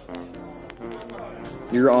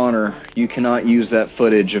 Your Honor, you cannot use that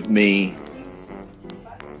footage of me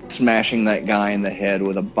smashing that guy in the head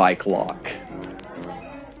with a bike lock.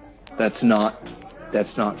 That's not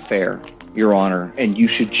fair, Your Honor, and you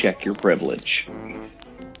should check your privilege.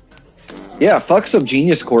 Yeah, fuck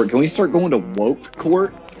Subgenius Court. Can we start going to woke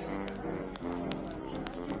court?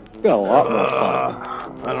 Got a lot more fun.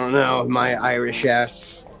 I don't know. My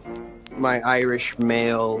Irish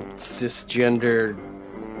male, cisgender,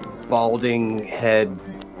 balding head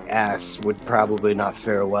ass would probably not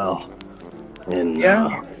fare well.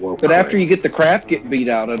 But after you get the crap beat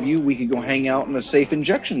out of you, we could go hang out in a safe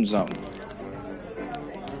injection zone.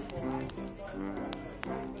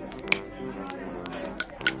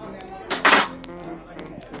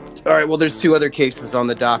 All right, well, there's two other cases on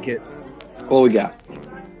the docket. What we got?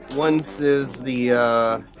 One is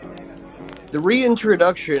the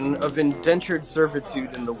reintroduction of indentured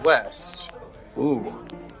servitude in the West. Ooh,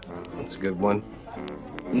 that's a good one.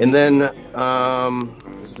 And then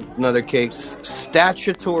there's another case,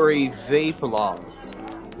 statutory vape laws.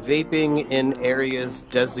 Vaping in areas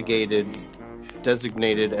designated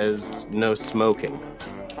as no smoking.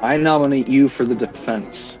 I nominate you for the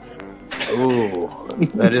defense. Ooh,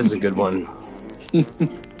 that is a good one.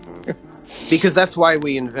 Because that's why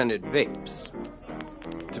we invented vapes.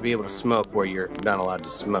 To be able to smoke where you're not allowed to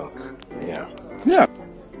smoke. Yeah. Yeah.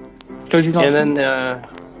 And then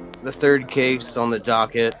the third case on the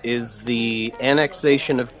docket is the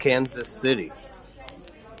annexation of Kansas City.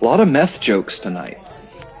 A lot of meth jokes tonight.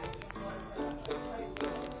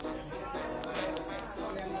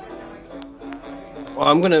 Well,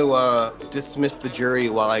 I'm going to dismiss the jury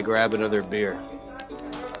while I grab another beer.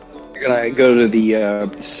 You're going to go to the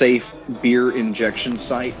safe beer injection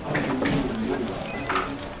site.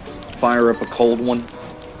 Fire up a cold one.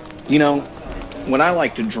 When I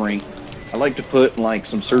like to drink, I like to put like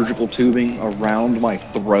some surgical tubing around my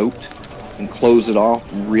throat and close it off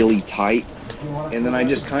really tight. And then I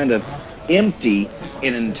just kind of empty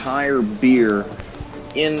an entire beer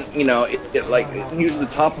in, use the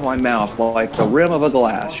top of my mouth like the rim of a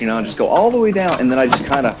glass, just go all the way down, and then I just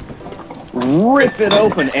kind of rip it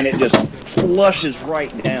open and it just flushes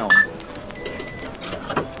right down.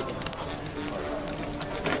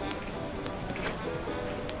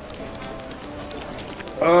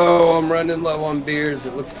 Oh, I'm running low on beers.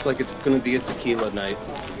 It looks like it's going to be a tequila night.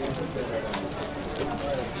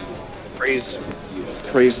 Praise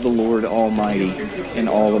the Lord Almighty in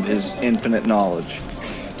all of his infinite knowledge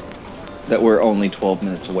that we're only 12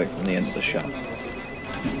 minutes away from the end of the show.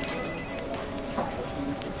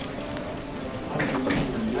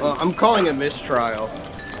 Well, I'm calling a mistrial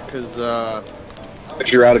because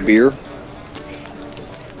But you're out of beer?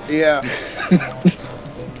 Yeah.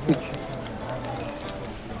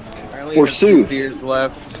 I only have 2 beers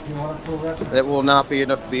left. That will not be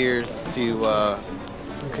enough beers to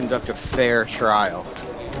conduct a fair trial.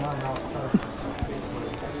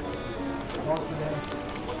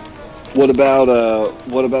 What about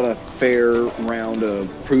a fair round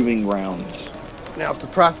of proving grounds? Now, if the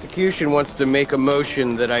prosecution wants to make a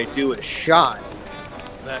motion that I do a shot,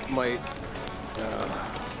 that might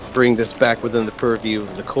bring this back within the purview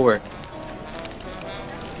of the court.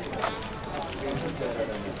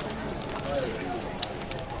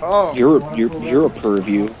 Oh, you're a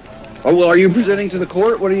purview. Oh well, are you presenting to the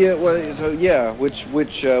court? What are you? So yeah, which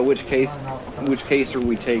case are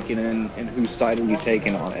we taking, and whose side are you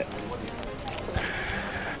taking on it?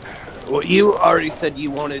 Well, you already said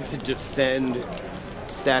you wanted to defend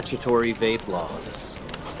statutory vape laws.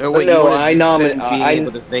 Oh, wait, no, I nominated being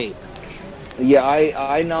able to vape. Yeah,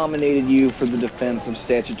 I nominated you for the defense of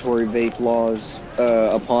statutory vape laws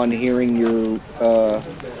upon hearing your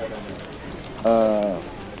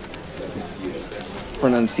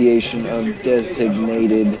pronunciation of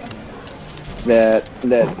designated. That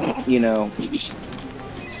you know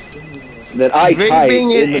that I typed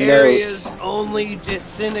in the areas notes. Only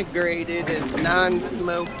disintegrated and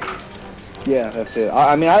non-smoke. Yeah, that's it.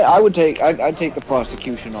 I mean, I'd take the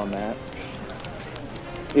prosecution on that.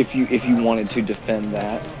 If you wanted to defend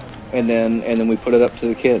that, and then we put it up to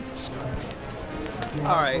the kids.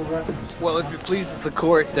 All right. Well, if it pleases the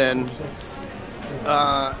court, then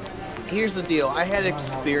here's the deal. I had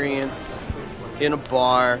experience in a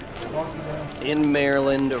bar in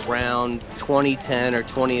Maryland around 2010 or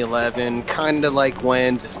 2011, kind of like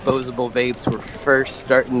when disposable vapes were first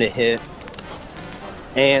starting to hit.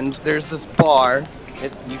 And there's this bar.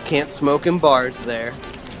 You can't smoke in bars there.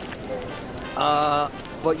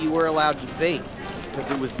 But you were allowed to vape because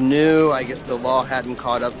it was new. I guess the law hadn't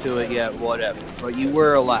caught up to it yet, whatever. But you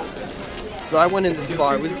were allowed. So I went in this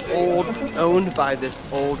bar. It was old, owned by this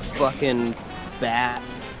old fucking bat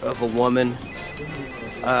of a woman.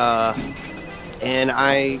 And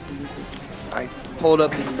I pulled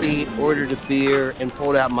up the seat, ordered a beer, and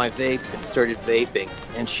pulled out my vape and started vaping.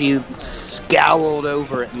 And she scowled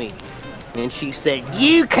over at me. And she said,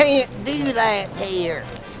 "You can't do that here.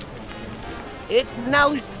 It's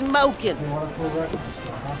no smoking."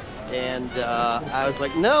 And I was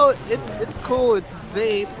like, "No, it's cool. It's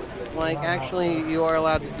vape. Like, actually, you are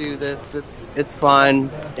allowed to do this. It's fine."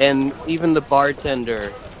 And even the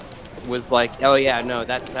bartender was like, "Oh yeah, no,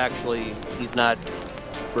 that's actually, he's not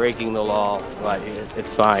breaking the law. Like,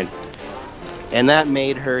 it's fine." And that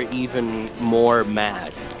made her even more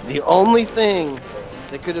mad. The only thing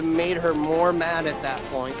that could have made her more mad at that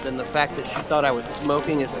point than the fact that she thought I was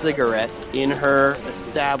smoking a cigarette in her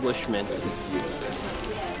establishment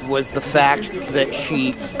was the fact that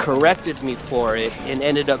she corrected me for it and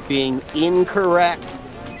ended up being incorrect.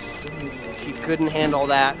 She couldn't handle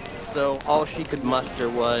that, so all she could muster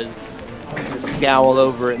was to scowl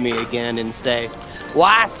over at me again and say, "Well,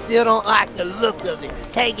 I still don't like the look of it.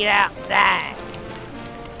 Take it outside."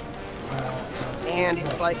 And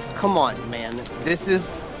it's like, come on, man. This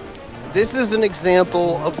is an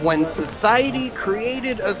example of when society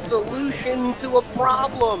created a solution to a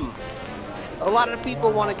problem. A lot of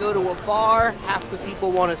people want to go to a bar, half the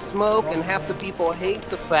people want to smoke, and half the people hate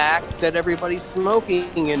the fact that everybody's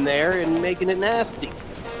smoking in there and making it nasty.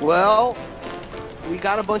 Well, we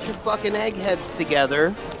got a bunch of fucking eggheads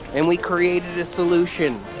together, and we created a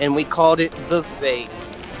solution, and we called it the vape.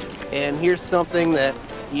 And here's something that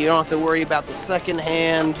you don't have to worry about the second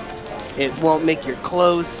hand. It won't make your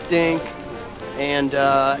clothes stink. And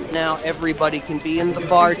now everybody can be in the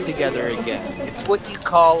bar together again. It's what you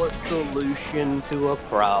call a solution to a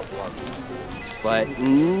problem. But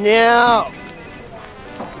no!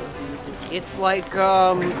 It's like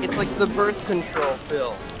the birth control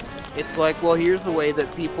pill. It's like, well, here's a way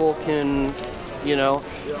that people can,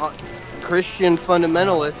 Christian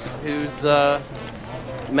fundamentalist who's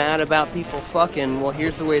mad about people fucking, well,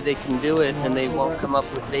 here's the way they can do it, and they won't come up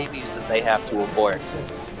with babies that they have to abort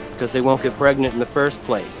because they won't get pregnant in the first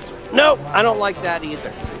place. Nope, I don't like that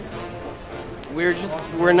either.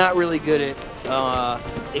 We're not really good at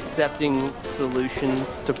accepting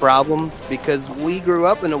solutions to problems because we grew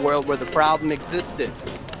up in a world where the problem existed.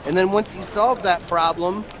 And then once you solve that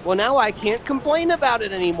problem, well, now I can't complain about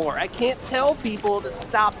it anymore. I can't tell people to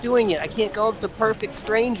stop doing it. I can't go up to perfect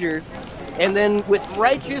strangers and then with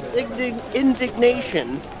righteous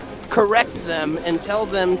indignation correct them and tell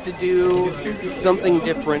them to do something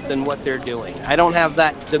different than what they're doing. I don't have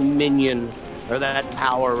that dominion or that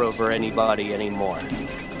power over anybody anymore.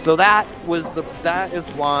 So that is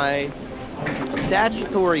why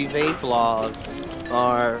statutory vape laws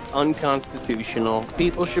are unconstitutional.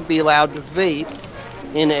 People should be allowed to vape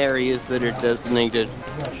in areas that are designated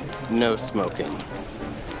no smoking.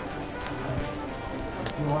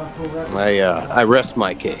 I rest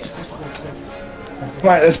my case.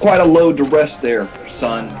 That's quite a load to rest there,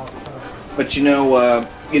 son. But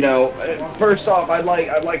first off, I'd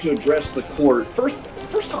like to address the court.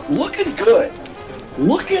 First off, looking good.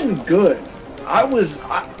 I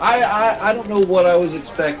don't know what I was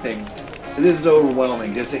expecting. This is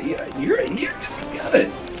overwhelming. Just you're doing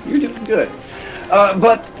good. You're doing good.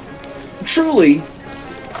 But truly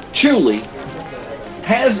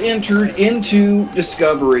has entered into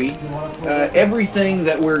Discovery everything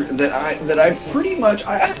that I pretty much,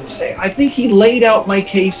 I have to say, I think he laid out my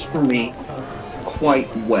case for me quite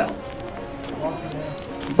well.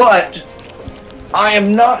 But I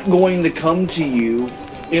am not going to come to you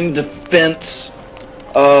in defense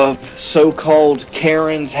of so-called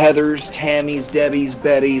Karens, Heathers, Tammys, Debbies,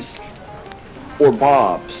 Bettys, or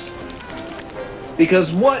Bobs.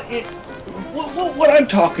 Because what I'm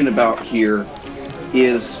talking about here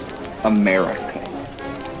is America.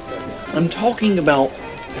 I'm talking about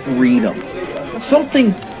freedom.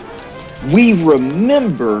 Something we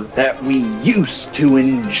remember that we used to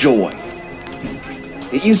enjoy.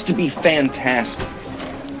 It used to be fantastic.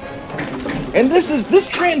 And this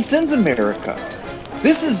transcends America.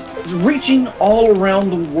 This is reaching all around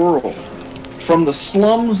the world. From the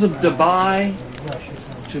slums of Dubai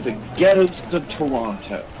to the ghettos of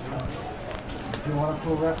Toronto.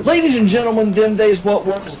 Ladies and gentlemen, them days, what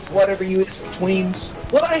works, whatever you is-betweens,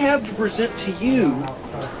 what I have to present to you,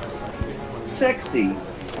 sexy,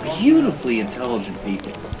 beautifully intelligent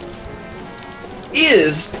people,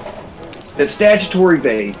 is that statutory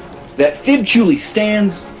rape that Fib Chuli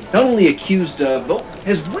stands not only accused of, but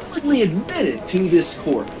has willingly admitted to this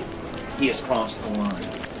court. He has crossed the line.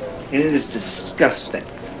 And it is disgusting.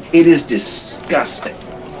 It is disgusting.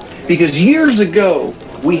 Because years ago,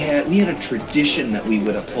 we had a tradition that we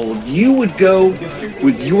would uphold. You would go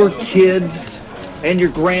with your kids and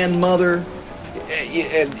your grandmother,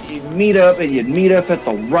 and you'd meet up at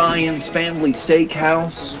the Ryan's Family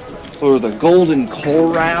Steakhouse, or the Golden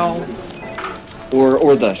Corral,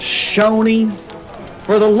 or the Shoney's.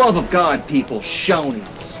 For the love of God, people,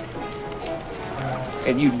 Shoney's.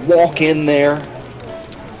 And you'd walk in there,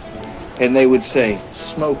 and they would say,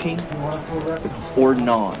 smoking or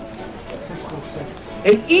non.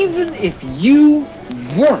 And even if you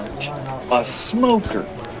weren't a smoker,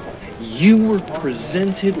 you were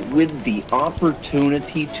presented with the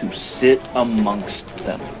opportunity to sit amongst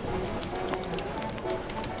them.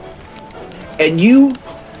 And you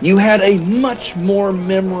had a much more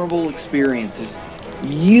memorable experiences.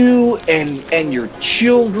 You and your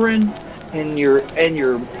children and your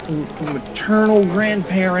maternal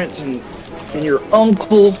grandparents and your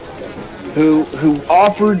uncle who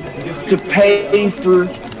offered to pay for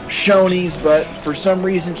Shoney's, but for some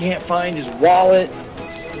reason can't find his wallet.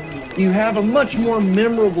 You have a much more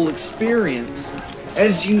memorable experience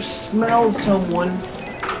as you smell someone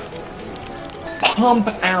pump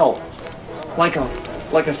out like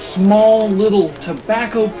a small little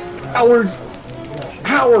tobacco-powered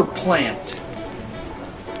power plant.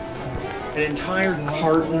 An entire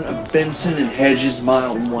carton of Benson and Hedges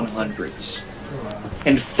mild 100s.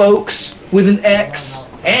 And folks with an X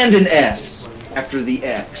and an S after the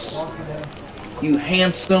X. You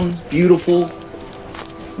handsome, beautiful,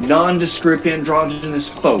 nondescript, androgynous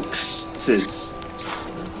folks.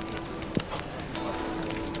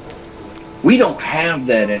 We don't have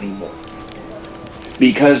that anymore.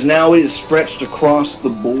 Because now it is stretched across the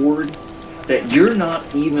board that you're not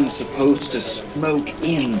even supposed to smoke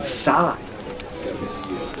inside.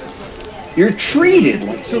 You're treated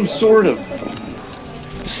like some sort of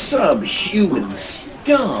subhuman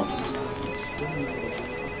scum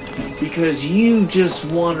because you just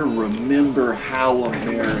want to remember how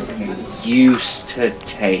America used to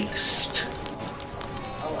taste.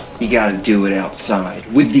 You got to do it outside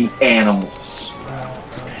with the animals.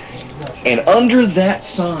 And under that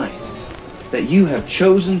sign that you have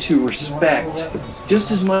chosen to respect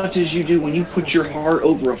just as much as you do when you put your heart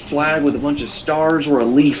over a flag with a bunch of stars or a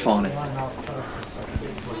leaf on it,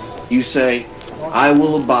 you say, I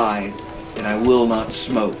will abide and I will not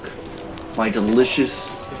smoke my delicious,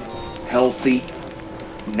 healthy,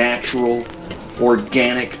 natural,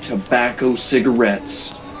 organic tobacco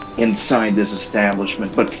cigarettes inside this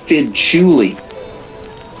establishment. But Fib Chuli,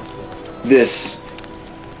 this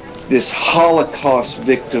Holocaust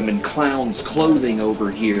victim in clown's clothing over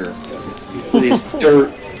here, with his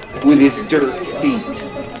dirt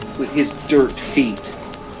feet,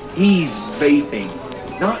 he's vaping,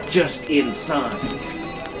 not just inside,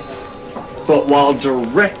 but while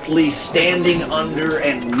directly standing under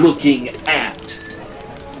and looking at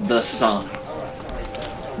the sign.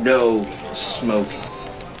 No smoking.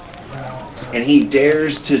 and he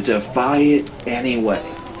dares to defy it anyway.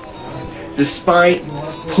 Despite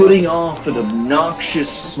putting off an obnoxious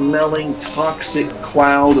smelling toxic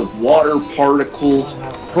cloud of water particles,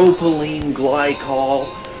 propylene glycol,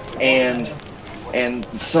 and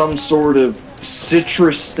some sort of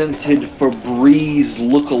citrus-scented Febreze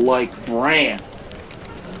look-alike brand,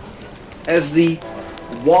 as the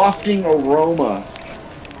wafting aroma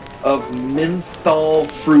of menthol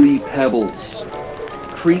fruity pebbles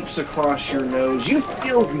creeps across your nose, you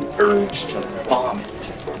feel the urge to vomit.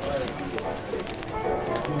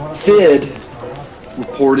 Fid,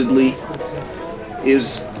 reportedly,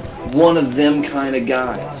 is one of them kind of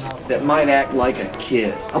guys that might act like a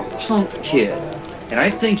kid, a punk kid. And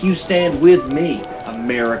I think you stand with me,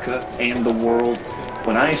 America and the world,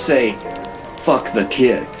 when I say, fuck the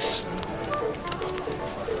kids.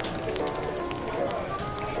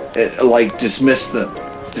 Like, dismiss them.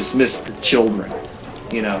 Dismiss the children.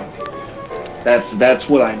 You know, that's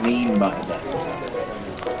what I mean by that.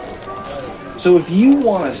 So if you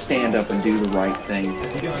want to stand up and do the right thing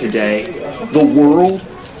today, the world,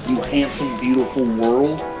 you handsome, beautiful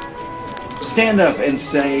world, stand up and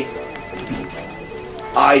say,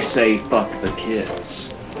 I say fuck the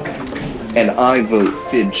kids. And I vote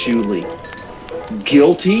Fid Chuli.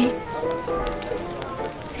 Guilty,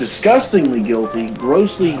 disgustingly guilty,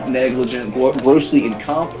 grossly negligent, grossly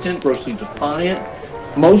incompetent, grossly defiant,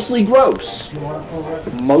 mostly gross,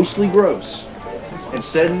 and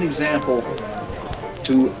set an example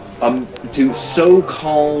to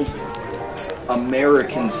so-called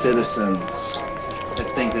American citizens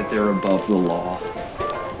that think that they're above the law,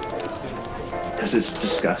 because it's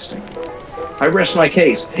disgusting. I rest my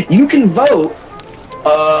case. You can vote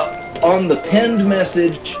on the pinned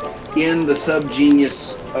message in the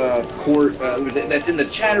Subgenius court. That's in the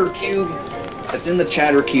Chatter Cube. That's in the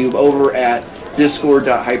Chatter Cube over at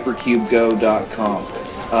discord.hypercubego.com.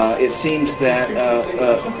 It seems that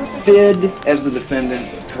Fid, as the defendant,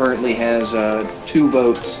 currently has 2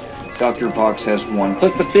 votes. Dr. Fox has 1.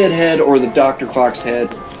 Click the Fid head or the Dr. Fox head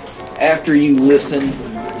after you listen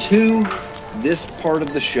to this part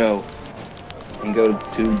of the show and go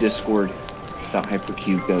to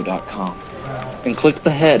discord.hypercubego.com and click the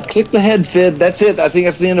head. Click the head, Fid. That's it. I think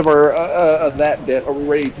that's the end of our of that bit. Are we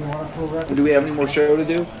ready? Do we have any more show to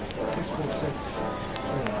do?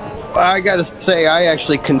 I gotta say, I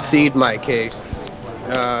actually concede my case.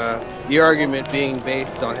 The argument being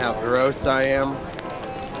based on how gross I am.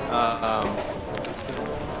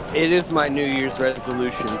 It is my New Year's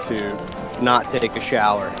resolution to not take a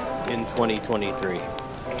shower in 2023.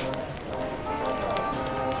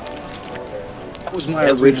 That was my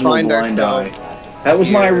original blind eye. That was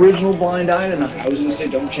my original blind eye, and I was going to say,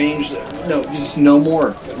 don't change. No, just no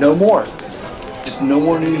more. No more. Just no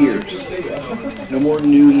more New Year's. No more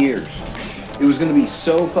New Year's. It was going to be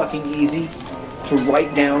so fucking easy to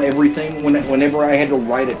write down everything. Whenever I had to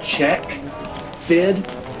write a check, Fid,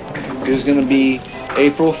 it was going to be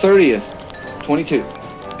April 30th, 22.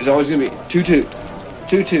 It's always going to be 2-2.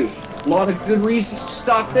 2-2. A lot of good reasons to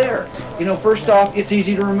stop there. You know, first off, it's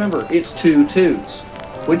easy to remember. It's 2 2s.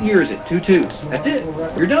 What year is it? 2 2s. That's it.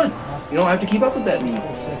 You're done. You don't have to keep up with that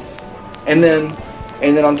anymore. And then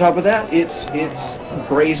on top of that, it's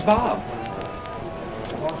Gray's Bob.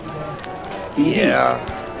 Yeah,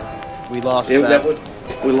 we lost that.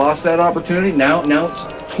 We lost that opportunity. Now it's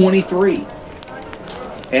 23,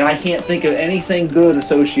 and I can't think of anything good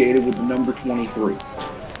associated with the number 23.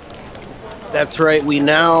 That's right. We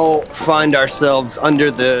now find ourselves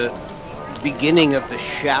under the beginning of the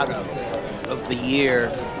shadow of the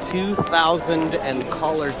year 2000 and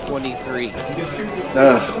color 23.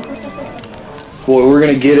 Boy, we're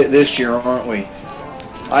gonna get it this year, aren't we?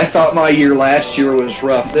 I thought my year last year was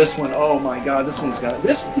rough. This one, oh my God, this one's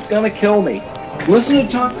gonna kill me. Listen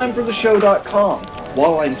to timefortheshow.com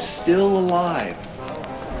while I'm still alive.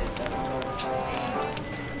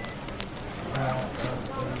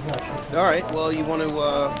 All right. Well, you want to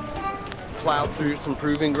plow through some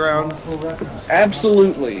proving grounds?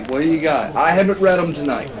 Absolutely. What do you got? I haven't read them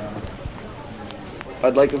tonight.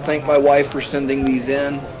 I'd like to thank my wife for sending these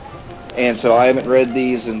in, and so I haven't read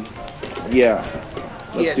these, and yeah.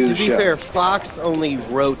 Let's do the show. To be fair, Fox only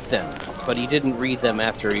wrote them, but he didn't read them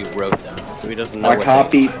after he wrote them, so he doesn't know.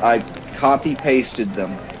 I copy pasted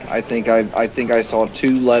them. I think I saw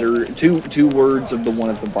 2 words of the one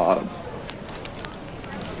at the bottom.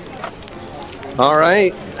 All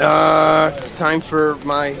right, it's time for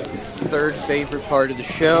my third favorite part of the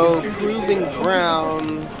show, proving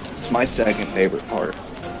grounds. It's my second favorite part.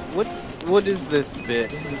 What is this bit,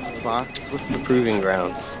 Fox? What's the proving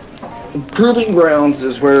grounds? Proving Grounds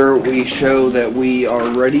is where we show that we are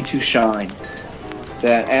ready to shine.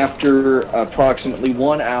 That after approximately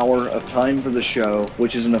 1 hour of time for the show,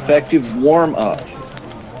 which is an effective warm-up,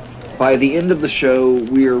 by the end of the show,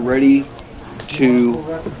 we are ready to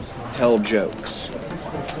tell jokes.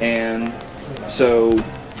 And so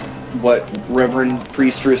what Reverend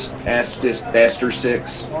Priestess Aster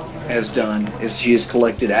 6 has done is she has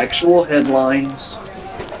collected actual headlines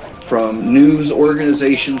from news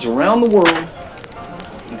organizations around the world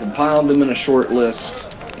and compiled them in a short list.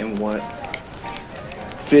 And what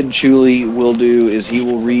Fid Chuli will do is he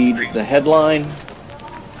will read the headline,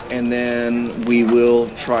 and then we will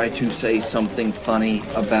try to say something funny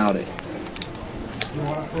about it.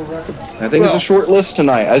 I think it's a short list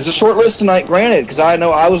tonight. It's a short list tonight, granted, because I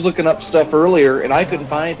know I was looking up stuff earlier and I couldn't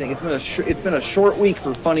find anything. It's been a short week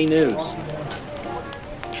for funny news.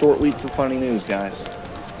 Short week for funny news, guys.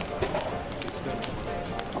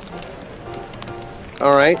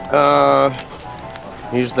 All right.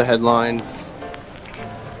 Here's the headlines.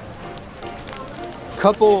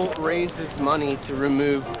 Couple raises money to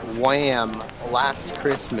remove Wham! Last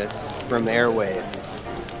Christmas from airwaves.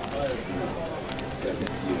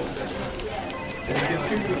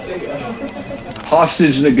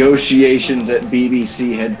 Hostage negotiations at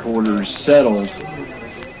BBC headquarters settled.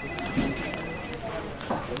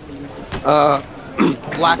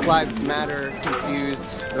 Black Lives Matter confused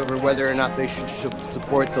over whether or not they should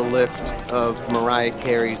support the lift of Mariah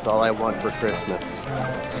Carey's All I Want for Christmas.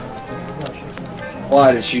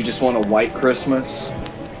 Why, does she just want a white Christmas?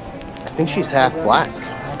 I think she's half black.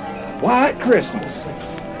 White Christmas.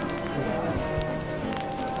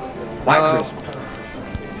 White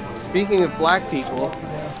Christmas. Speaking of black people,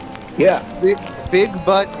 yeah, big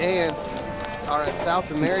butt ants are a South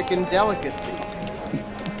American delicacy.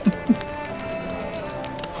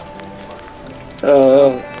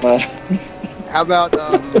 How about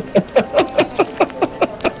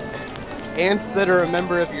ants that are a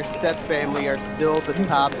member of your step family are still the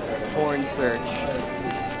top porn search?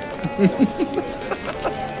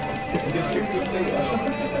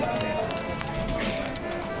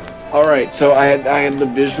 All right, so I had the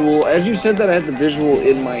visual. As you said that, I had the visual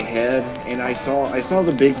in my head, and I saw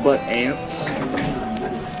the big butt ants,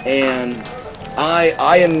 and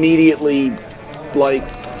I immediately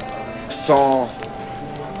saw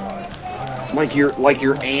your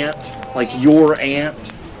aunt, your aunt,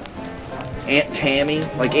 Aunt Tammy,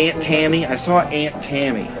 Aunt Tammy. I saw Aunt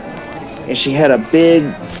Tammy, and she had a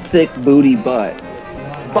big, thick booty butt,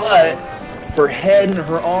 but for head and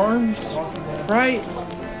her arms, right?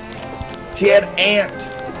 She had ant,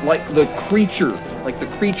 like the creature, like the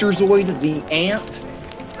creaturezoid, the ant.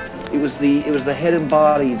 It was the head and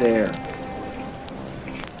body there.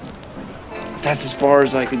 That's as far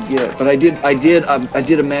as I could get. But I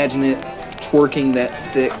did imagine it twerking that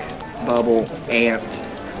thick bubble ant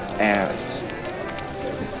ass.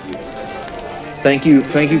 Thank you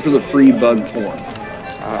for the free bug porn.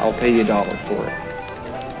 I'll pay you $1 for it.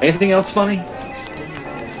 Anything else funny?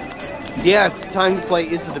 Yeah, it's time to play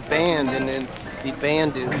Is It a Band, and then the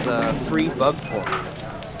band is free bug porn.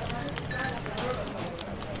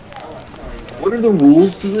 What are the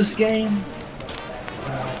rules to this game?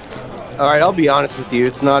 Alright, I'll be honest with you,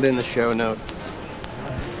 it's not in the show notes.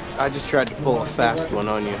 I just tried to pull a fast one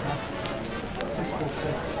on you.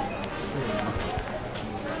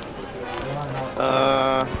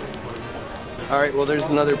 Alright, well there's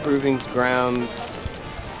another Proving Grounds.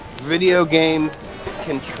 Video game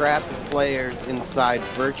can trap players inside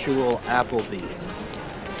virtual Applebee's.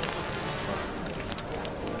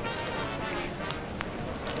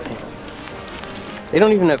 They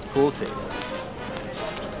don't even have pool tables.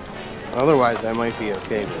 Otherwise, I might be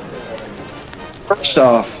okay with it. First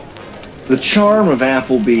off, the charm of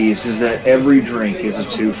Applebee's is that every drink is a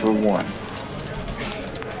 2-for-1.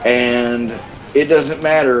 And it doesn't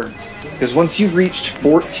matter, because once you've reached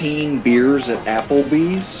 14 beers at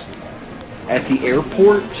Applebee's, at the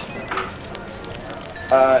airport,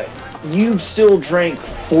 you've still drank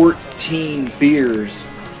 14 beers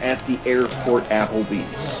at the airport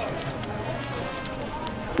Applebee's.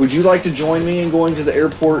 Would you like to join me in going to the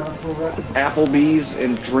airport Applebee's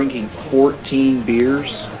and drinking 14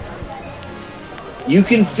 beers? You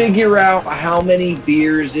can figure out how many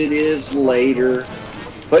beers it is later,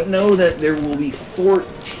 but know that there will be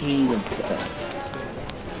 14 of them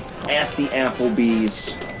at the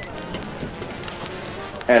Applebee's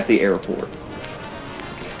at the airport.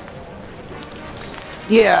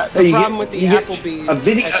 Yeah, the problem with the Applebee's... A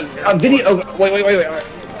video... Wait.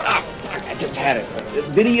 Ah, fuck, I just had it.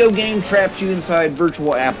 Video game traps you inside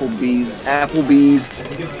virtual Applebee's.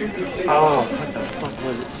 Oh, what the fuck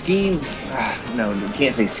was it? Schemes? No, you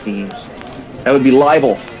can't say schemes. That would be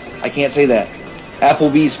libel. I can't say that.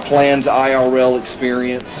 Applebee's plans IRL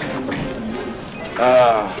experience.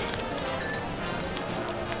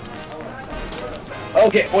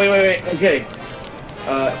 Okay, wait. Okay.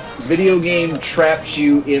 Video game traps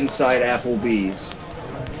you inside Applebee's.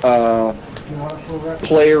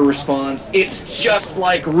 Player responds, "It's just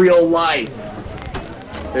like real life."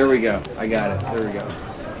 There we go. I got it. There we go.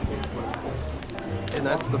 And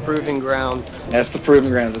that's the proving grounds. That's the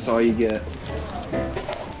proving grounds. That's all you get.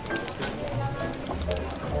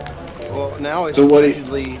 Well, now it's So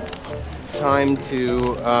usually time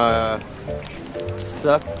to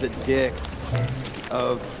suck the dicks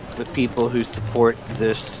of the people who support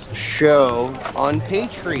this show on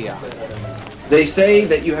Patreon. They say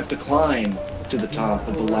that you have to climb to the top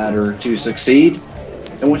of the ladder to succeed,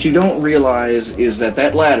 and what you don't realize is that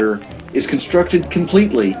that ladder is constructed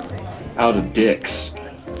completely out of dicks.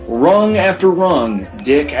 Rung after rung,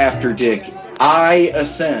 dick after dick, I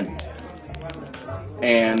ascend.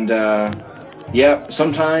 And yeah,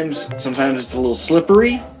 sometimes it's a little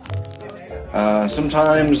slippery.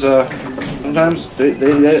 Sometimes they're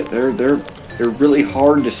really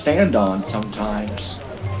hard to stand on sometimes.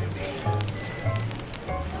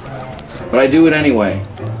 But I do it anyway.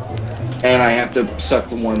 And I have to suck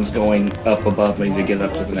the ones going up above me to get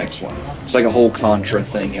up to the next one. It's like a whole Contra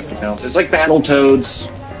thing. You have to balance. It's like Battletoads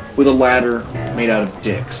with a ladder made out of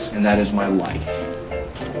dicks. And that is my life.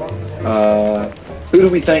 Who do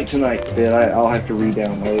we thank tonight, Vid? I'll have to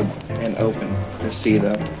re-download and open to see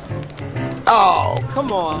them. Oh,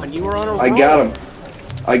 come on. You were on a roll. I got them.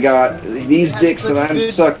 I got these dicks that I'm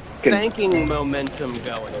sucking. Thanking momentum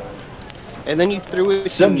going. And then you threw it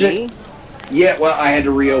Subject. to me? Yeah, well, I had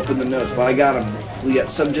to reopen the notes, but I got them. We got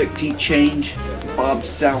Subject T Change, Bob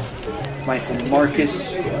South, Michael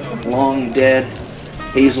Marcus, Long Dead,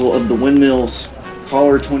 Hazel of the Windmills,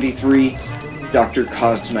 Caller 23, Dr.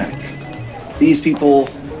 Cosmac. These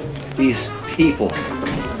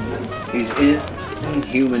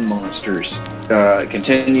inhuman monsters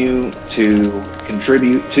continue to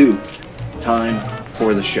contribute to Time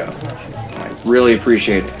for the Show. I really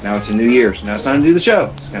appreciate it. Now it's a new year, so now it's time to do the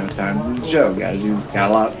show. It's kind of time to do the show. Got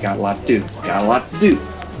a lot to do.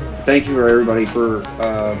 Thank you for everybody for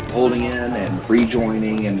holding in and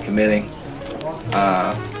rejoining and committing.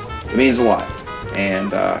 It means a lot,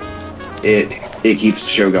 and it keeps the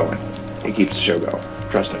show going. It keeps the show going.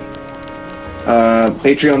 Trust me.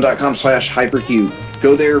 Patreon.com/Hypercube.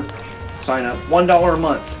 Go there, sign up. $1 a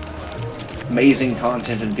month. Amazing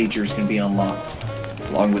content and features can be unlocked,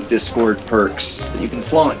 along with Discord perks that you can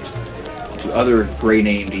flaunt to other gray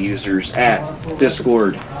named users at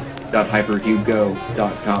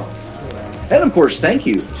discord.hypercubego.com. And of course, thank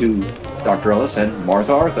you to Dr. Ellis and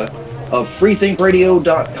Martha Artha of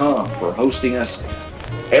freethinkradio.com for hosting us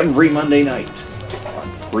every Monday night on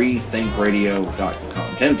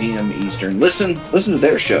freethinkradio.com, 10 p.m. Eastern. Listen to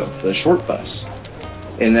their show, The Short Bus.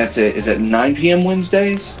 And that's it. Is it 9 p.m.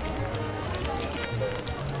 Wednesdays?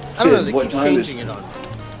 I don't know, they keep changing it on.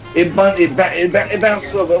 It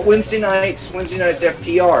bounces over. Wednesday nights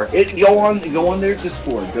FTR. Go on their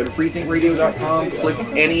Discord. Go to freethinkradio.com, click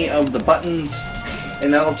any of the buttons,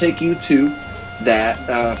 and that'll take you to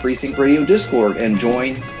that Free Think Radio Discord and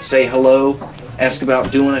join, say hello, ask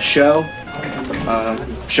about doing a show.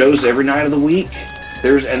 Shows every night of the week.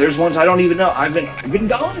 There's ones I don't even know. I've been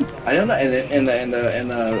gone. I don't know. And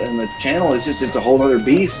the channel it's a whole other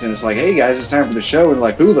beast. And it's like, hey guys, it's time for the show. And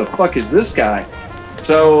like, who the fuck is this guy?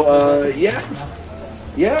 So yeah.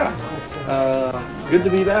 Good to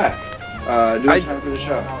be back. Doing time for the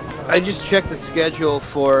show. I just checked the schedule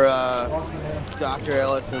for Dr.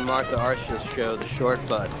 Ellis and Martha Archer's show, The Short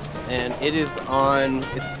Bus, and it is on.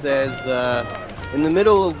 It says. In the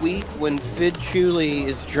middle of the week when Fid Chuli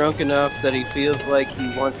is drunk enough that he feels like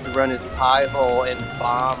he wants to run his pie hole and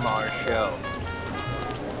bomb our show.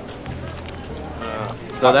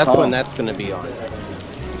 So that's when that's going to be on.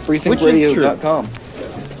 freethinkradio.com.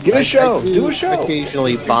 Get a show. Do a show.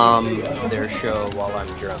 Occasionally bomb their show while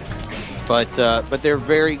I'm drunk. But they're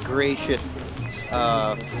very gracious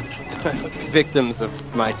victims of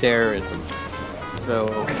my terrorism.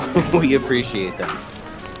 So we appreciate that.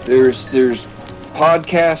 There's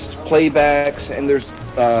podcast playbacks, and there's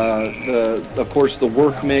of course the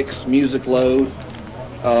work mix music load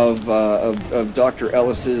of Dr.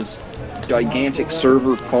 Ellis's gigantic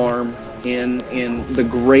server farm in the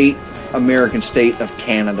great American state of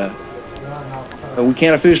Canada. We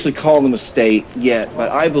can't officially call them a state yet, but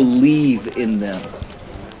I believe in them.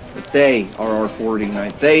 They are our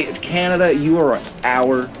 49th. Canada, you are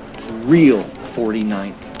our real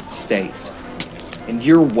 49th state. And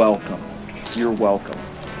you're welcome. You're welcome.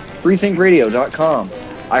 Freethinkradio.com.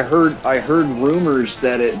 I heard rumors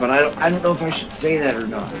that but I don't know if I should say that or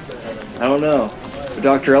not. I don't know. But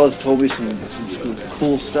Dr. Ellis told me some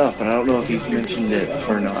cool stuff, and I don't know if he's mentioned it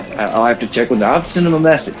or not. I'll have to check with him. I'll have to send him a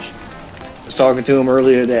message. I was talking to him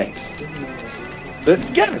earlier today. But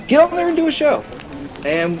yeah, get on there and do a show.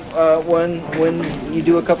 And when you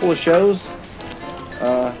do a couple of shows,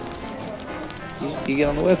 you get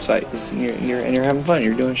on the website and you're having fun.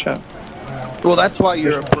 You're doing a show. Well, that's why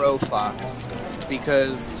you're a pro, Fox,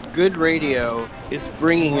 because good radio is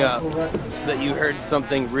bringing up that you heard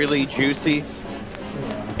something really juicy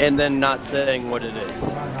and then not saying what it is.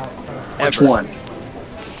 Which one?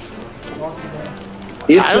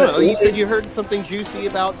 I don't know. You said you heard something juicy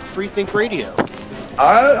about Free Think Radio.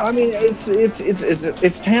 I mean,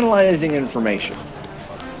 it's tantalizing information,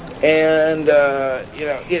 and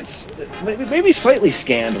it's maybe slightly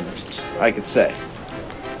scandalous, I could say.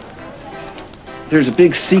 There's a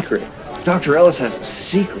big secret. Dr. Ellis has a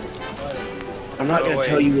secret. I'm not going to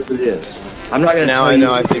tell you what it is. I'm not going to tell you. Now I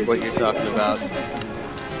know. I think what you're talking about.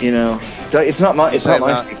 It's not my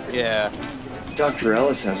secret. Yeah. Dr.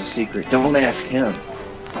 Ellis has a secret. Don't ask him.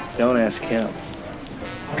 Don't ask him.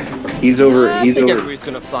 He's over. I think everybody's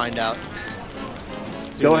going to find out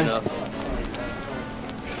soon enough.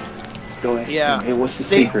 Go ahead. Yeah. Hey, what's the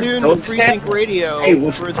Stay secret? tuned to Free Think Radio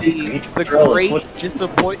for the great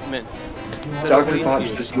disappointment. Dr. Fox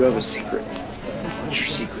says you have a secret. What's your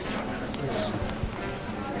secret,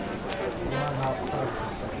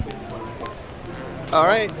 Dr. All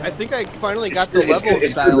right. I think I finally got the level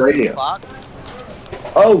style, Fox.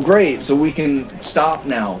 Oh, great. So we can stop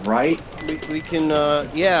now, right? We can,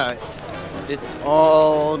 yeah. It's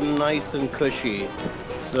all nice and cushy.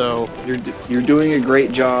 So you're doing a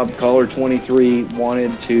great job. Caller 23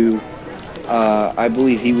 wanted to. I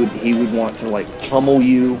believe he would want to like pummel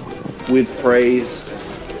you with praise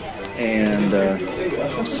and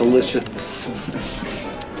solicit.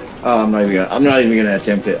 I'm not even gonna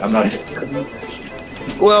attempt it. I'm not.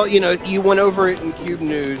 Well, you went over it in Cube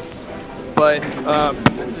News, but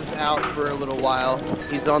this is out for a little while.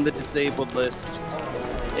 He's on the disabled list.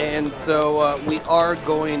 And so we are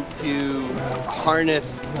going to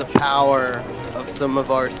harness the power of some of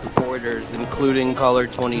our supporters, including Caller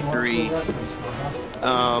 23.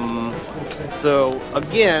 So,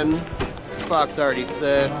 again, Fox already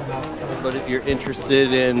said, but if you're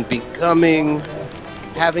interested in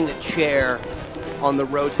having a chair on the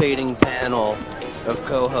rotating panel of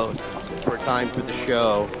co-hosts for time for the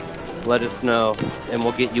show, let us know, and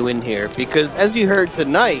we'll get you in here. Because as you heard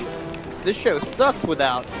tonight, this show sucks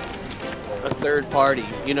without a third party.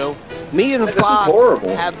 Me and Fox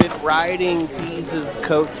have been riding Pease's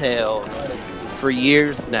coattails for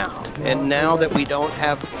years now. And now that we don't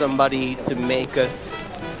have somebody to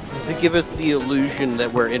give us the illusion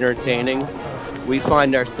that we're entertaining, we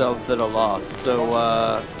find ourselves at a loss.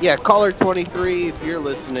 So, Caller 23, if you're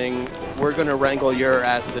listening, we're going to wrangle your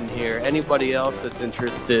ass in here. Anybody else that's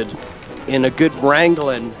interested in a good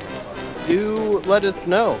wrangling, do let us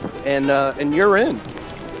know, and you're in.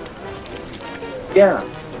 Yeah,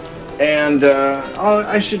 and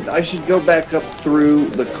I should go back up through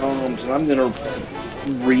the comms, and I'm gonna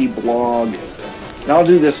reblog. And I'll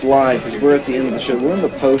do this live because we're at the end of the show. We're in the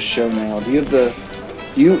post show now. Do you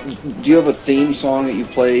have a theme song that you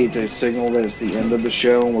play to signal that it's the end of the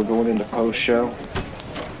show and we're going into post show?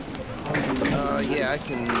 Yeah, I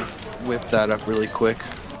can whip that up really quick.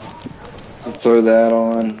 We'll throw that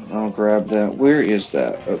on. I'll grab that. Where is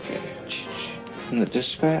that? Okay. In the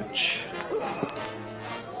dispatch.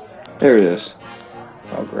 There it is.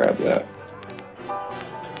 I'll grab that.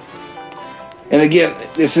 And again,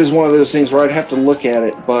 this is one of those things where I'd have to look at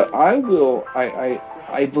it, but I will.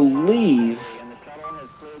 I believe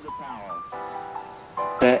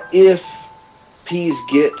that if Pease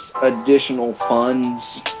gets additional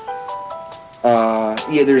funds,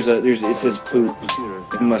 it says poop.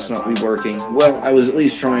 It must not be working. Well, I was at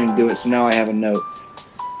least trying to do it, so now I have a note.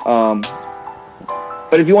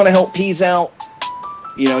 But if you want to help Pease out,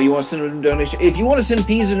 you want to send a donation. If you want to send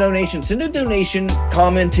Pease a donation, send a donation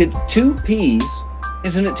commented to Pease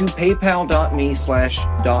and send it to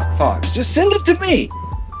paypal.me/.fox. Just send it to me,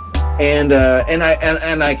 and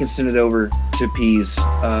I can send it over to Pease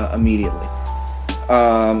immediately.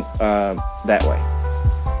 That way.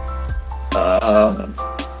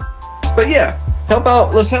 But yeah, help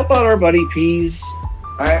out. Let's help out our buddy Pease.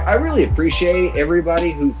 I really appreciate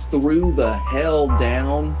everybody who threw the hell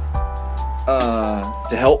down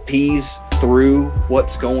to help Pease through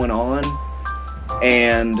what's going on,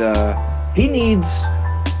 and he needs,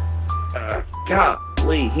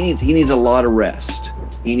 golly, he needs a lot of rest.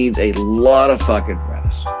 He needs a lot of fucking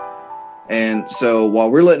rest. And so while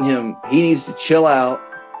we're letting him, he needs to chill out.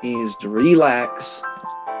 He needs to relax.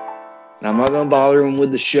 And I'm not going to bother him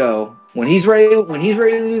with the show. When he's ready to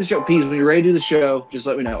do the show, Pease, when you're ready to do the show, just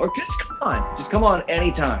let me know. Or just come on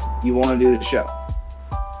anytime you want to do the show.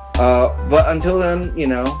 But until then,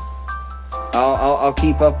 I'll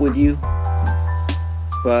keep up with you.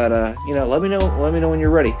 But let me know when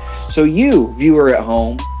you're ready. So you, viewer at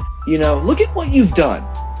home, look at what you've done.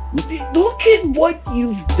 Look at what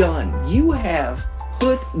you've done. You have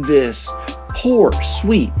put this poor,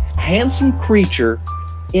 sweet, handsome creature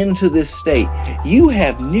into this state. You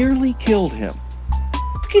have nearly killed him.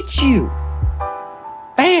 Look at you.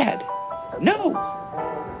 Bad. No.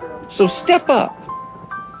 So step up.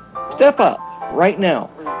 Step up right now.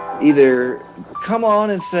 Either come on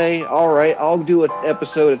and say, all right, I'll do an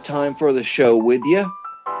episode of Time for the Show with you.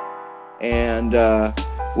 And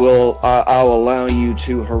I'll allow you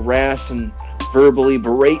to harass and verbally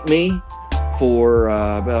berate me for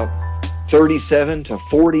about 37 to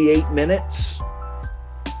 48 minutes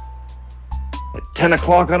at 10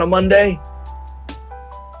 o'clock on a Monday.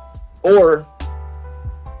 Or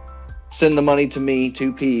send the money to me,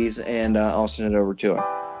 2 P's, and I'll send it over to him.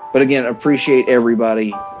 But again, appreciate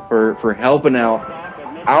everybody for helping out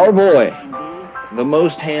our boy, the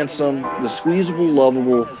most handsome, the squeezable,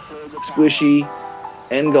 lovable, squishy,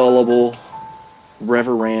 and gullible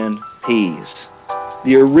Reverend Pease,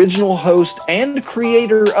 the original host and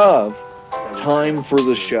creator of Time for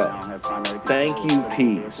the Show. Thank you,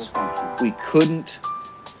 Pease. We couldn't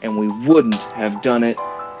and we wouldn't have done it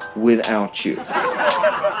without you.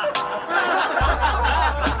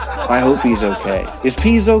 I hope he's okay. Is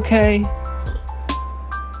Pease okay?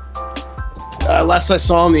 Last I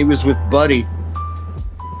saw him, he was with Buddy.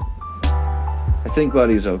 I think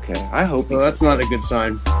Buddy's okay. I hope. So that's not a good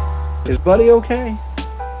sign. Is Buddy okay?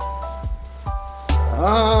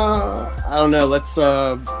 I don't know. Let's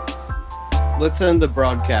end the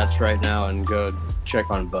broadcast right now and go check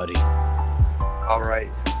on Buddy. All right.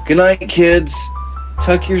 Good night, kids.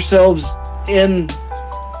 Tuck yourselves in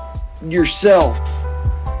yourself.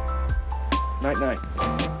 Night, night.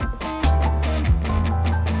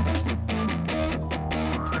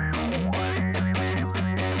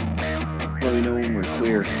 Let me know when we're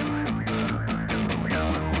clear.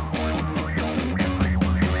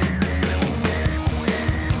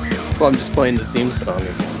 Well, I'm just playing the theme song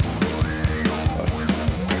again.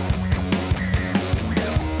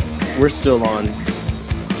 We're still on.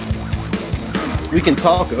 We can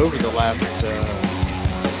talk over the last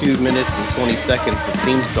 2 minutes and 20 seconds of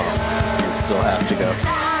theme song. We still have to go.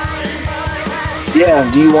 Yeah.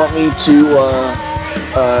 Do you want me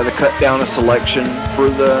to cut down a selection for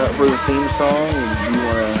the theme song?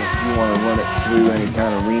 Or do you want to run it through any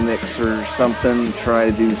kind of remix or something? Try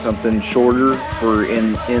to do something shorter for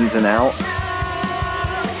ins and outs.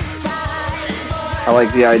 I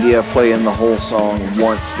like the idea of playing the whole song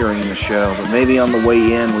once during the show, but maybe on the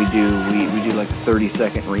way in we do like a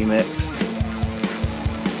 30-second remix.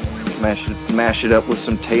 Mash it up with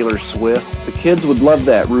some Taylor Swift. The kids would love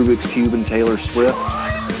that, Rubik's Cube and Taylor Swift.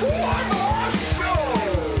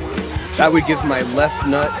 I would give my left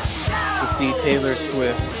nut to see Taylor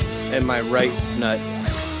Swift and my right nut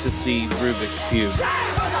to see Rubik's Cube.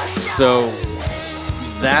 So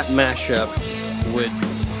that mashup would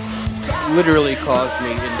literally cause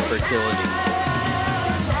me infertility.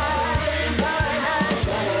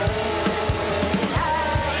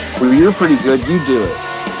 Well, you're pretty good. You do it.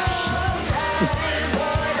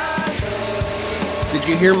 Did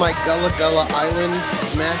you hear my Gullah Gullah Island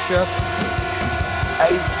mashup?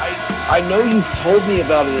 I know you've told me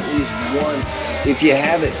about it at least once. If you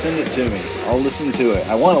have it, send it to me. I'll listen to it.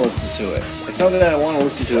 I want to listen to it. It's not that I want to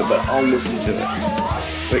listen to it, but I'll listen to it.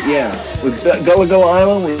 But yeah, with Gullah Gullah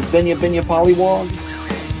Island, with Benya Benya Pollywog.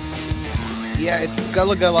 Yeah, it's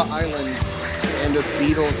Gullah Gullah Island and a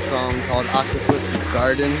Beatles song called Octopus's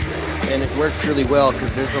Garden. And it works really well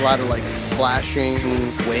because there's a lot of like splashing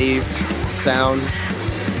wave sounds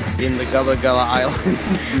in the Gullah Gullah Island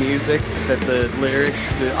music that the lyrics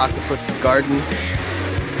to Octopus's Garden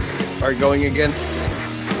are going against.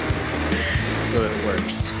 So it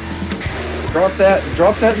works. Drop that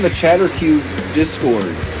in the Chattercube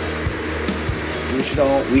Discord. We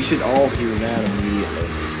should all hear that immediately.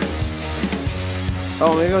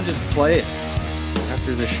 Oh, maybe I'll just play it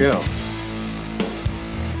after the show.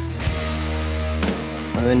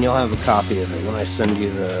 And then you'll have a copy of it when I send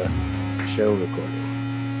you the show recording.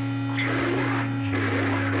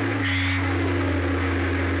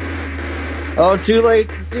 Oh, too late.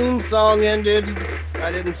 The theme song ended.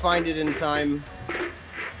 I didn't find it in time.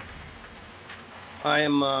 I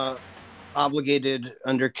am obligated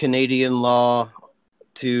under Canadian law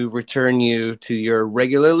to return you to your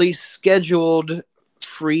regularly scheduled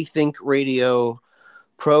Free Think Radio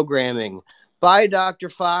programming. Bye, Dr.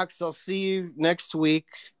 Fox. I'll see you next week,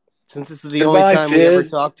 since this is the only Goodbye, time we ever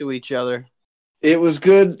Fid. talk to each other. It was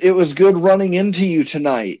good running into you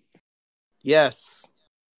tonight. Yes.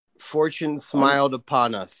 Fortune smiled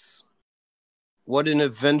upon us. What an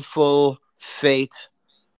eventful fate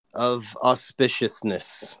of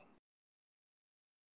auspiciousness.